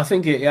 I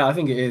think it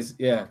is.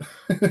 Yeah,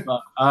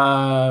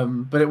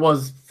 but it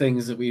was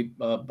things that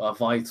are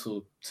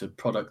vital to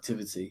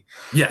productivity.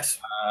 Yes.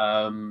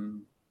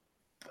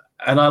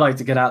 And I like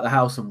to get out of the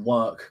house and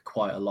work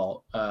quite a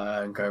lot,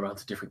 and go around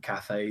to different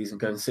cafes and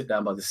go and sit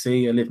down by the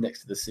sea. I live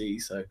next to the sea,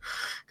 so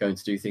going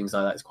to do things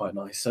like that is quite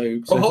nice. So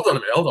hold on a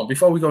minute. Hold on.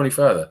 Before we go any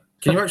further,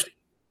 can you actually?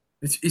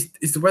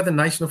 Is the weather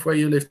nice enough where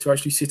you live to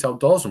actually sit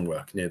outdoors and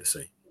work near the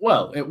sea?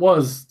 Well, it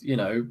was,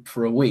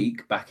 for a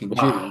week back in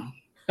June.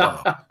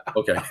 Wow.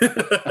 Okay.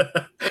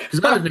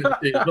 Because I live near the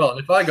sea as well, and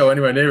if I go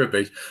anywhere near a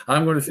beach,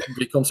 I'm going to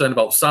be concerned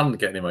about sand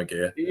getting in my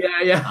gear.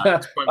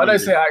 Yeah. I don't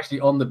sit actually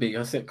on the beach.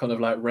 I sit kind of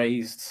like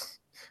raised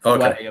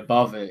way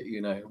above it,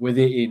 with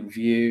it in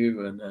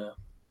view, and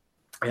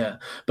Yeah,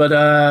 but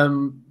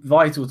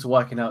vital to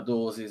working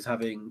outdoors is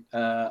having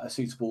a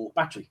suitable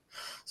battery.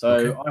 So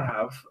Okay. I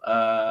have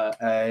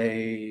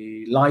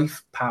a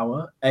Life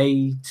Power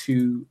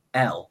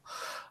A2L,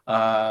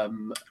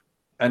 um,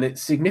 and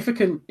it's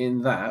significant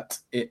in that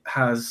it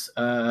has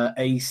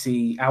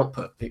AC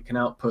output. It can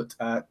output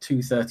at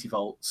 230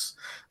 volts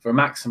for a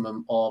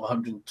maximum of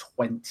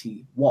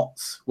 120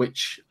 watts,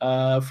 which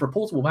for a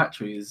portable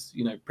battery is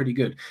pretty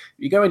good. If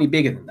you go any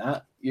bigger than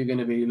that, you're going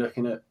to be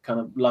looking at kind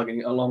of lugging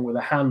it along with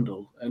a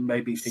handle and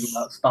maybe thinking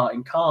about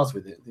starting cars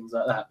with it and things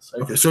like that. So,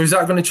 Okay. So is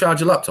that going to charge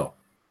your laptop?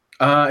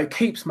 it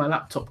keeps my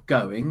laptop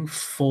going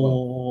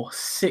for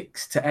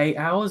 6 to 8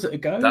 hours at a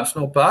go. That's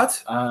not bad.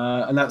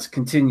 And that's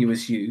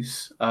continuous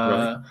use.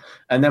 Right.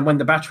 And then when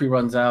the battery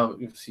runs out,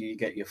 obviously you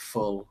get your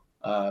full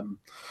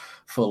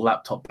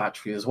laptop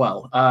battery as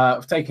well.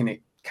 I've taken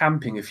it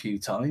camping a few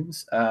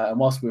times, and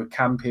whilst we were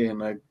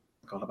camping, I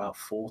got about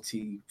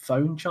 40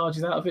 phone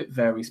charges out of it,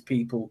 various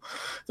people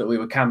that we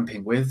were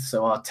camping with.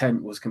 So our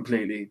tent was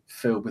completely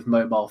filled with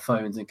mobile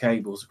phones and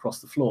cables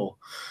across the floor.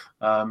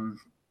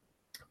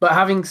 But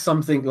having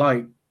something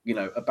like,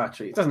 a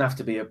battery, it doesn't have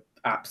to be an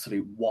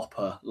absolute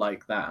whopper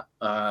like that.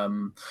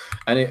 And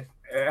it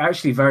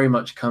actually very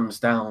much comes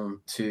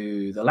down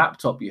to the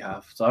laptop you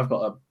have. So I've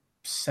got a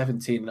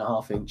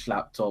 17.5-inch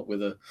laptop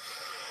with a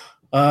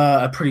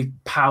pretty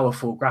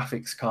powerful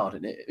graphics card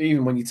in it.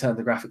 Even when you turn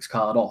the graphics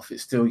card off,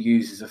 it still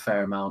uses a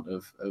fair amount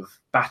of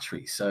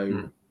battery.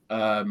 So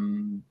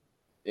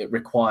it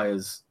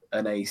requires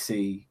an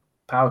AC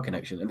power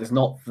connection, and there's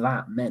not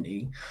that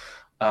many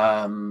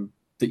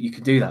that you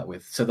can do that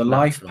with. So the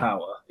Life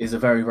Power is a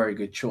very, very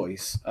good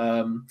choice.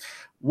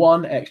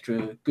 One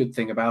extra good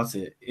thing about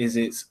it is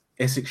it's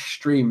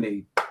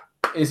extremely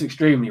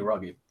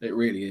rugged. It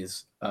really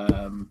is,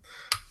 and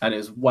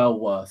it's well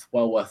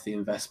worth the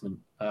investment.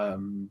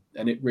 And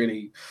it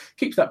really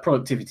keeps that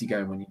productivity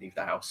going when you leave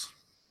the house.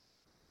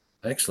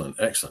 Excellent.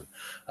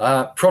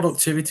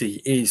 Productivity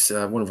is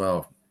one of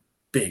our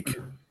big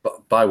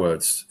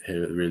bywords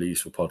here at the Really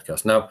Useful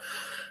Podcast. Now,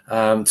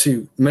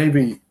 to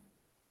maybe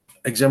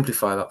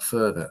exemplify that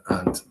further,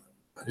 and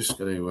I'm just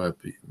going to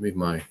move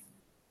my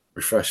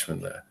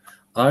refreshment there.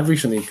 I've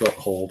recently got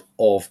hold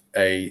of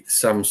a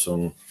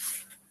Samsung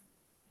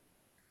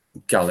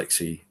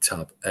Galaxy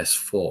Tab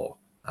S4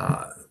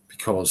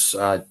 because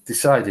I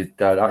decided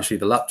that actually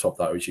the laptop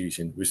that I was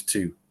using was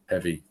too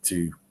heavy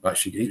to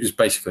actually.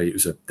 It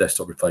was a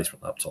desktop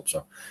replacement laptop,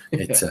 so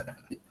it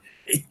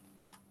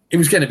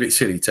was getting a bit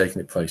silly taking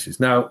it places.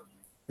 Now,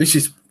 this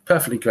is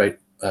perfectly great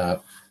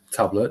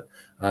tablet.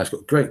 It's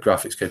got great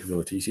graphics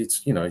capabilities.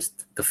 It's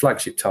the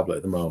flagship tablet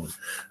at the moment,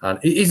 and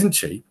it isn't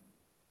cheap.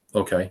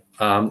 Okay,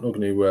 I'm not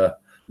going to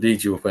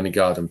lead you up any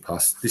garden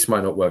paths. This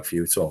might not work for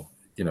you at all.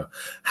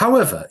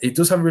 However, it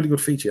does have a really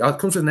good feature. It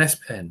comes with an S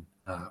Pen,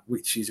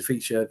 which is a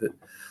feature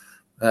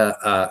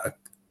that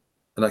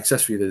an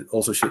accessory that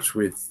also ships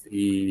with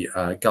the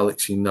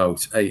Galaxy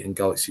Note 8 and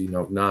Galaxy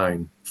Note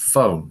 9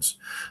 phones.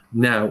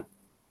 Now,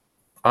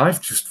 I've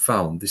just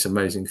found this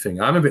amazing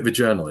thing. I'm a bit of a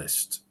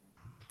journalist.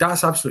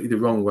 That's absolutely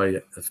the wrong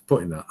way of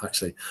putting that,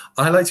 actually.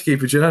 I like to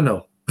keep a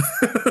journal.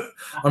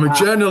 I'm a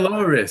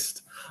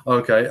journalist.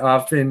 Okay,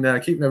 I've been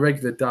keeping a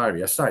regular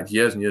diary. I started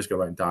years and years ago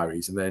writing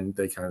diaries, and then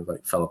they kind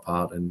of fell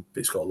apart and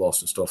bits got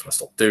lost and stuff, and I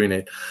stopped doing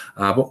it.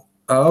 But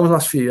over the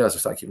last few years, I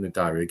started keeping a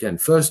diary again.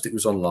 First, it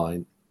was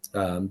online.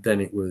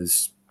 Then it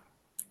was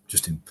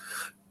just in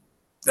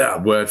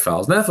Word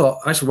files. And then I thought,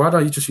 actually, why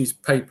don't you just use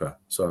paper?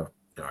 So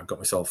I got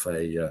myself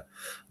a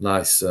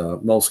nice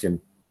moleskin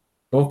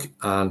book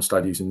and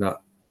started using that.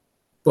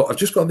 But I've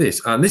just got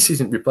this, and this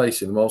isn't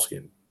replacing the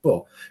moleskin.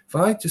 But if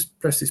I just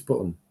press this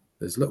button,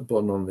 there's a little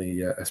button on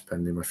the S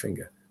Pen in my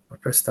finger. I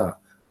press that,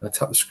 and I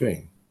tap the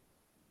screen.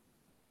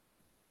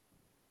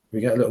 We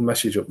get a little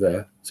message up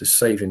there to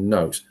saving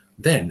notes.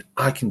 Then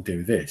I can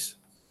do this.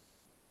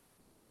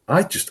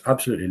 I just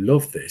absolutely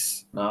love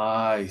this.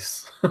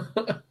 Nice.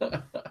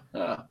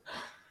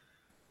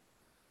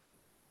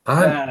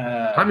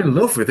 I'm in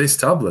love with this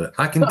tablet.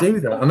 I can do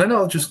that, and then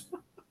I'll just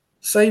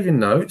save in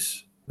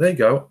notes. There you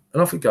go,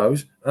 and off it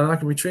goes, and I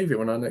can retrieve it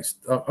when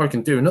I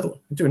can do another one.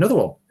 Do another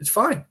one. It's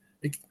fine.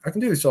 I can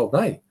do this all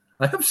day.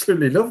 I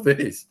absolutely love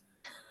this.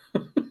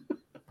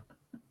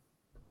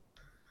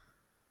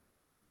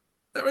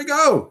 There we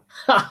go.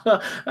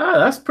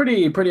 That's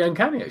pretty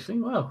uncanny, actually.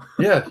 Wow.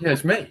 Yeah,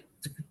 it's me.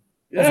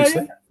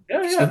 Obviously.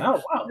 Yeah.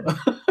 Oh,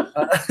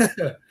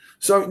 wow.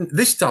 So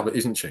this tablet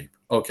isn't cheap,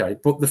 okay?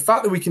 But the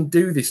fact that we can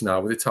do this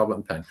now with a tablet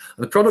and pen,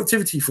 and the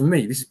productivity for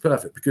me, this is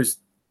perfect because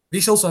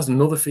this also has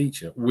another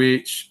feature,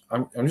 which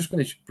I'm just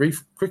going to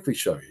quickly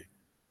show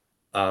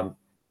you,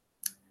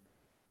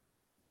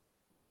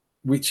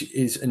 which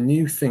is a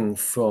new thing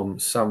from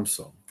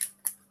Samsung.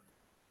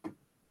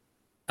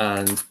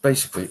 And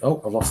basically,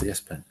 I've lost the S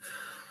Pen.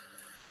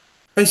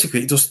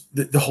 Basically, it does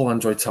the whole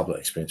Android tablet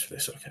experience for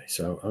this. Okay,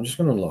 so I'm just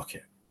going to unlock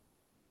it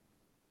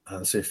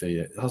and see if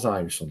it has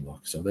iris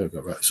unlock. So there we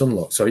go. Right, it's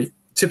unlocked. So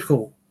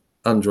typical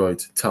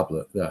Android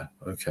tablet there.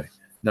 Okay.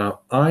 Now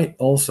I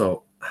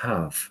also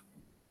have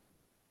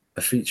a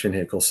a feature in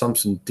here called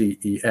Samsung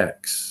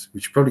DEX,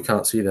 which you probably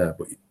can't see there,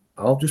 but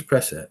I'll just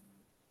press it.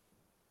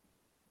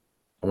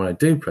 And when I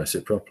do press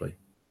it properly,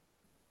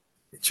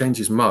 it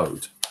changes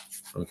mode.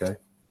 Okay.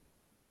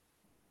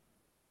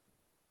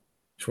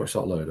 Just watch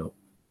that load up.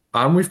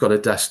 And we've got a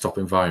desktop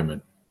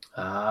environment.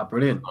 Ah,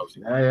 brilliant.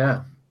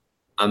 Yeah.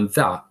 And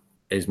that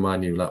is my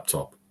new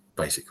laptop,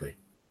 basically.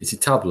 It's a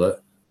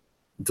tablet.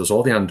 It does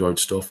all the Android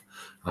stuff.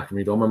 I can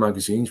read all my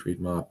magazines, read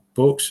my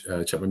books,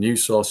 check my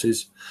news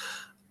sources.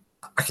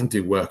 I can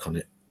do work on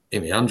it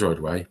in the Android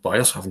way, but I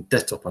also have a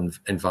desktop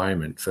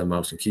environment for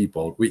mouse and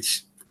keyboard,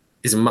 which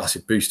is a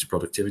massive boost to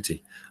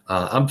productivity.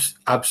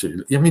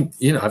 Absolutely. I mean,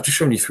 I've just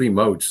shown you 3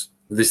 modes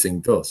that this thing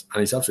does,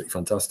 and it's absolutely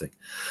fantastic.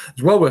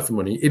 It's well worth the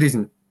money. It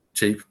isn't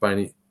cheap by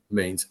any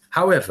means.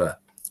 However,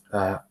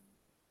 the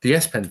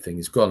S Pen thing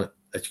it's going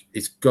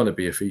to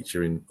be a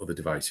feature in other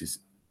devices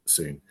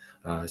soon.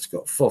 It's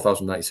got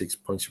 4,096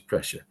 points of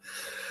pressure.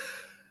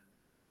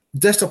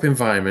 Desktop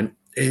environment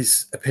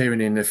is appearing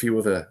in a few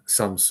other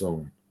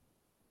Samsung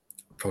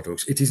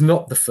products. It is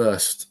not the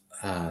first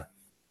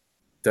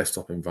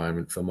desktop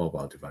environment for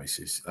mobile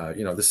devices.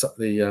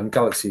 The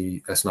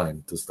Galaxy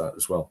S9 does that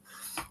as well.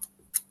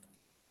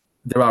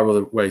 There are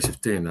other ways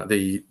of doing that.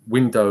 The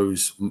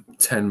Windows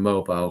 10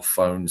 mobile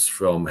phones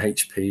from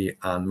HP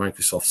and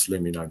Microsoft's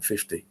Lumia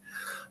 950,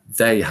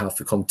 they have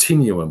the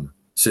Continuum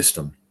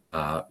system,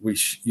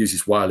 which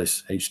uses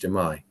wireless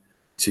HDMI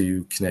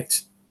to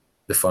connect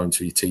the phone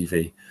to your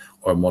TV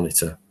or a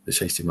monitor that's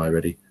HDMI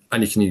ready,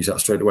 and you can use that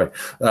straight away.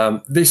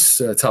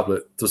 This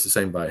tablet does the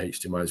same by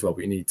HDMI as well,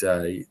 but you need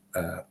a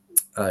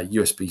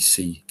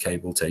USB-C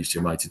cable to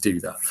HDMI to do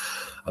that.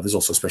 There's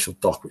also a special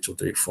dock which will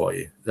do it for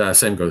you.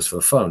 Same goes for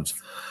the phones.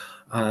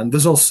 And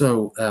there's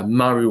also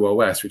Maru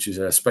OS, which is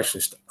a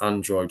specialist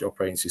Android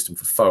operating system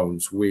for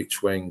phones,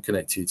 which, when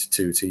connected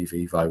to a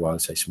TV via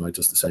wireless HDMI,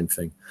 does the same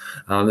thing.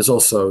 And there's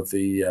also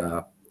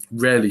the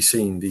rarely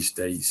seen these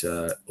days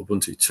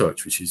Ubuntu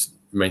Touch, which is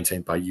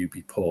maintained by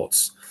UB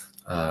Ports.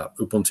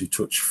 Ubuntu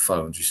Touch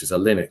phones, which is a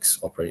Linux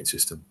operating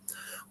system,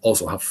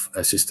 also have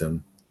a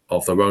system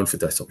of their own for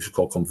desktop, which is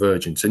called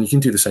Convergence. And you can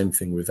do the same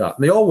thing with that.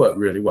 And they all work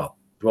really well.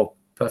 They're all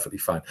perfectly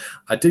fine.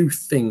 I do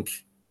think,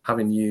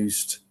 having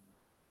used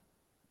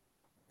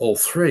all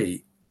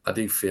 3, I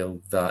do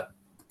feel that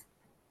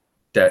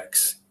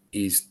Dex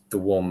is the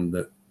one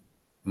that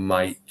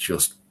might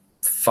just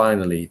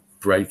finally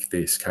break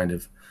this kind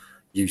of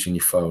using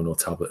your phone or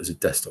tablet as a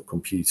desktop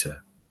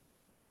computer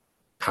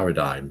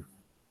paradigm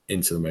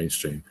into the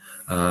mainstream.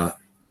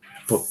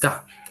 But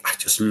that, I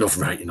just love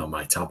writing on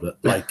my tablet.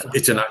 Like,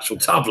 it's an actual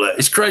tablet.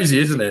 It's crazy,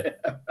 isn't it?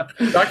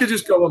 I could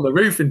just go on the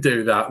roof and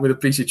do that with a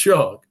piece of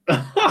chalk.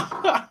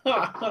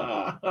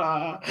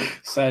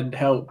 Send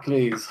help,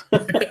 please.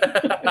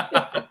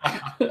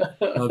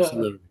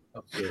 Absolutely.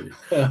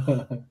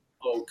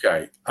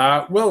 Okay.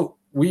 Well,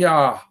 we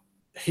are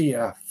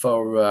here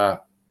for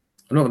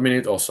another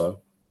minute or so.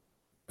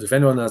 If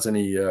anyone has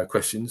any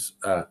questions,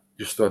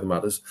 just throw them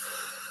at us.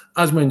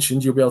 As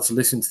mentioned, you'll be able to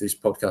listen to this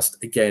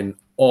podcast again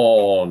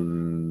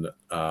on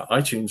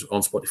iTunes,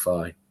 on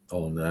Spotify,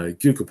 on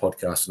Google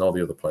Podcasts, and all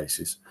the other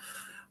places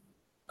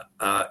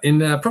in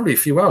probably a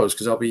few hours,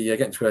 because I'll be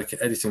getting to work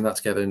editing that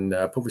together and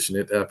publishing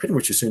it pretty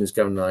much as soon as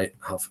Gavin and I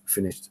have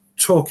finished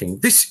talking.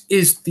 This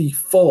is the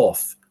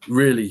 4th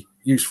really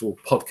useful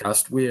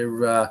podcast.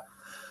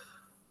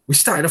 We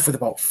started off with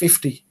about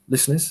 50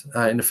 listeners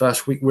in the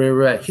first week.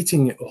 We're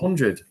hitting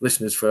 100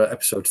 listeners for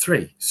episode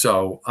 3.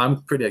 So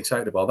I'm pretty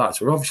excited about that.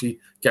 So we're obviously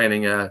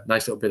gaining a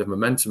nice little bit of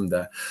momentum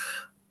there.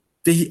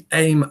 The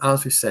aim,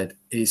 as we said,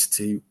 is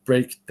to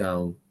break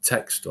down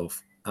tech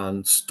stuff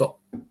and stop,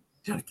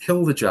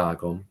 kill the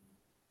jargon.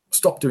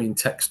 Stop doing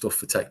tech stuff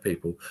for tech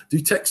people. Do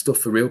tech stuff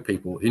for real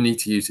people who need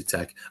to use the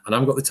tech. And I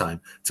haven't got the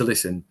time to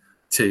listen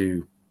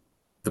to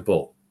the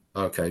bull.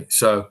 Okay,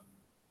 so...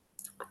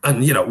 And,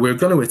 we're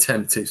going to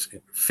attempt to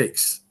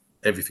fix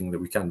everything that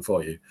we can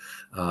for you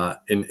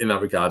in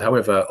that regard.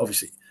 However,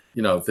 obviously,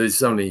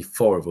 there's only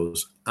 4 of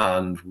us,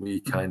 and we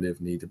kind of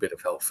need a bit of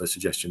help for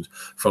suggestions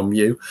from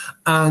you.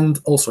 And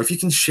also, if you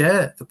can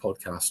share the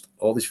podcast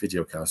or this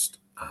videocast.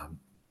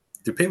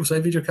 Do people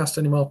say videocast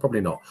anymore?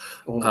 Probably not.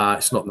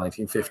 It's not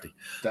 1950.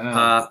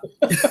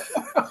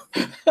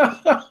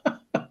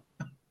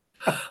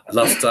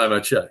 Last time I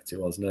checked,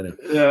 it wasn't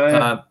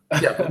anyway.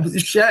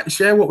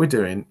 Share what we're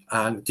doing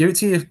and give it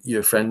to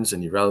your friends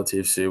and your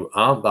relatives who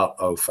aren't that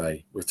au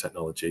fait with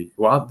technology,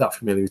 who aren't that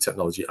familiar with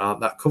technology,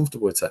 aren't that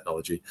comfortable with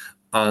technology.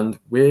 And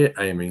we're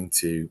aiming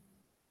to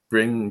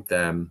bring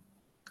them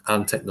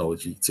and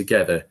technology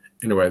together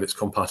in a way that's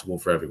compatible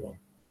for everyone.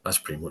 That's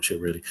pretty much it,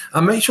 really.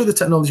 And make sure the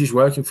technology is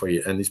working for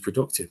you and is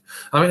productive.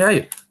 I mean,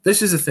 hey,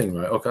 this is the thing,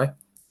 right? Okay.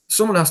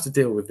 Someone has to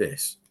deal with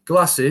this.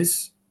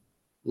 Glasses,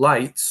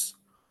 lights,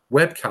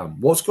 webcam.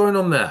 What's going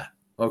on there?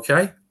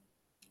 Okay.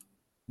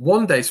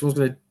 One day someone's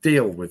going to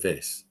deal with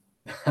this.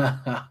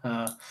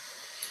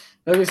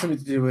 Maybe something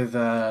to do with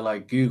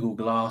like Google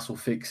Glass will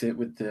fix it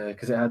with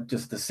because it had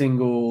just a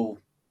single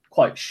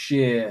quite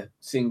sheer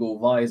single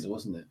visor,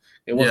 wasn't it?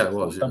 It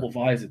wasn't a double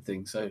visored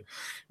thing. So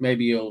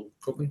maybe you'll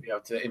be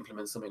able to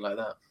implement something like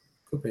that.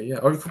 Could be, yeah.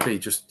 Or it could be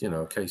just,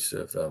 a case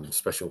of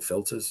special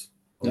filters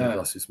on the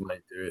glasses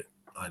might do it.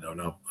 I don't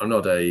know. I'm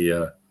not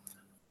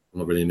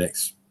really an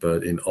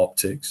expert in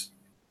optics.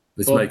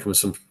 This may come as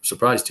some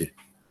surprise to you.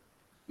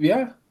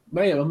 Yeah,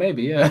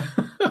 maybe, yeah.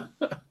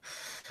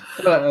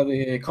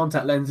 The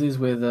contact lenses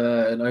with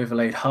an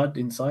overlaid HUD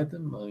inside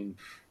them.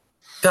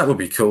 That would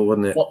be cool,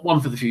 wouldn't it? One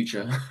for the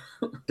future.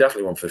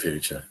 Definitely one for the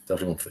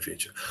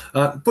future.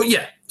 But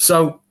yeah,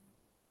 so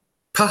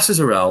pass us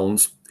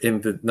around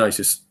in the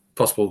nicest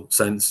possible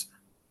sense.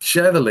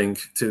 Share the link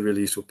to the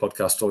Really Useful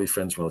podcast to all your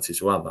friends and relatives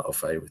who aren't that au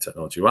fait with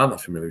technology, who aren't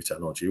that familiar with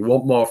technology, who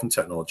want more from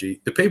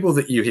technology. The people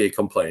that you hear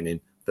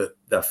complaining that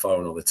their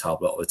phone or the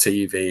tablet or the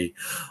TV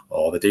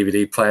or the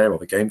DVD player or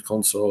the game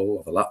console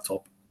or the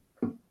laptop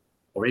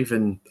or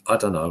even, I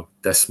don't know,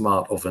 their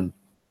smart oven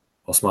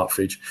or smart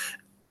fridge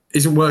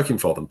isn't working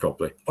for them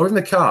properly, or even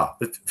the car,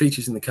 the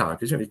features in the car,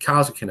 because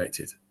cars are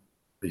connected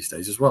these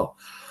days as well.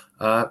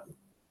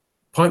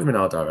 Point them in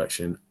our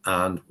direction,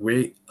 and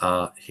we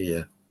are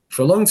here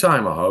for a long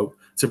time, I hope,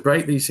 to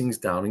break these things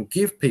down and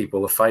give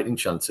people a fighting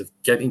chance of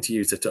getting to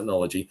use the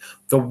technology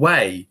the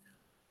way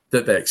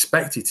that they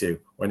expected to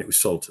when it was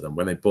sold to them,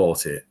 when they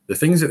bought it, the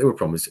things that they were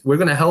promised. We're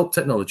going to help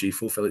technology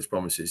fulfill its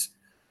promises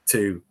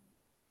to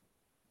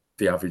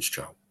the average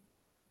Joe.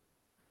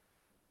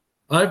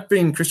 I've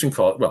been Christian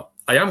Corley. Well,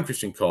 I am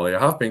Christian Corley. I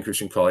have been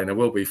Christian Corley, and I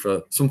will be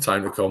for some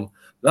time to come.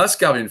 That's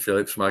Gavin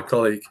Phillips, my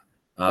colleague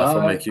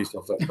from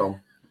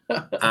makeuseof.com.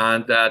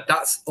 And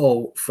that's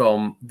all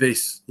from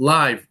this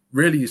live,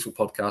 really useful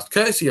podcast,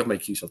 courtesy of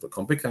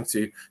makeuseof.com. Big thanks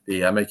to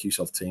the Make Use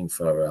Of team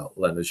for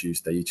letting us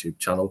use their YouTube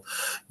channel.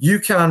 You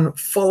can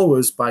follow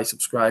us by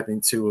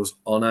subscribing to us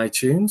on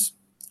iTunes.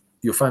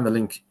 You'll find the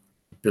link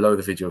below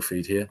the video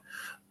feed here.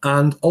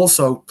 And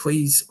also,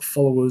 please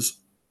follow us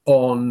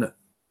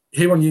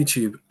here on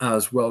YouTube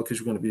as well, because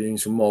we're going to be doing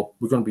some more.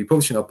 We're going to be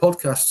publishing our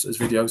podcasts as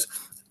videos,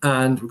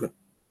 and we're going to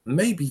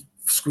maybe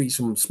squeeze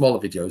some smaller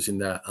videos in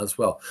there as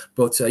well.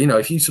 But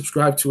if you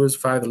subscribe to us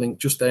via the link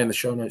just there in the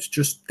show notes,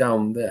 just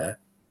down there,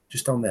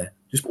 just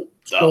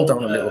scroll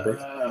down a little bit.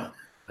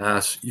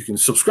 So you can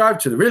subscribe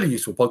to the Really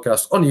Useful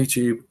Podcast on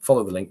YouTube.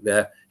 Follow the link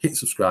there, hit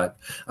subscribe,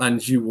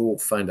 and you will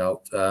find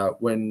out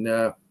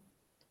when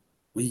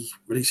we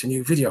release a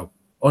new video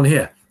on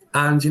here.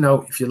 And,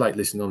 if you like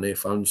listening on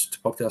earphones to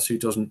podcasts, who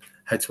doesn't,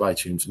 head to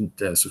iTunes and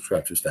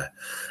subscribe to us there.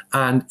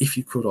 And if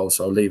you could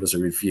also leave us a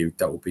review,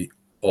 that would be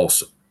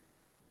awesome.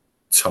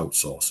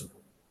 Totes awesome,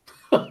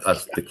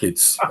 as the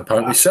kids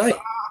apparently say.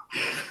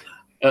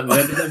 At the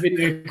end of the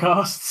video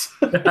casts.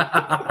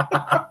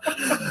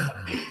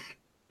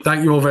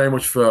 Thank you all very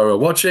much for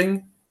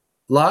watching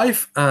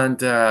live. And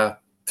to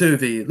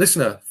the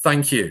listener,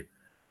 thank you.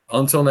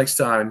 Until next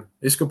time,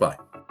 it's goodbye.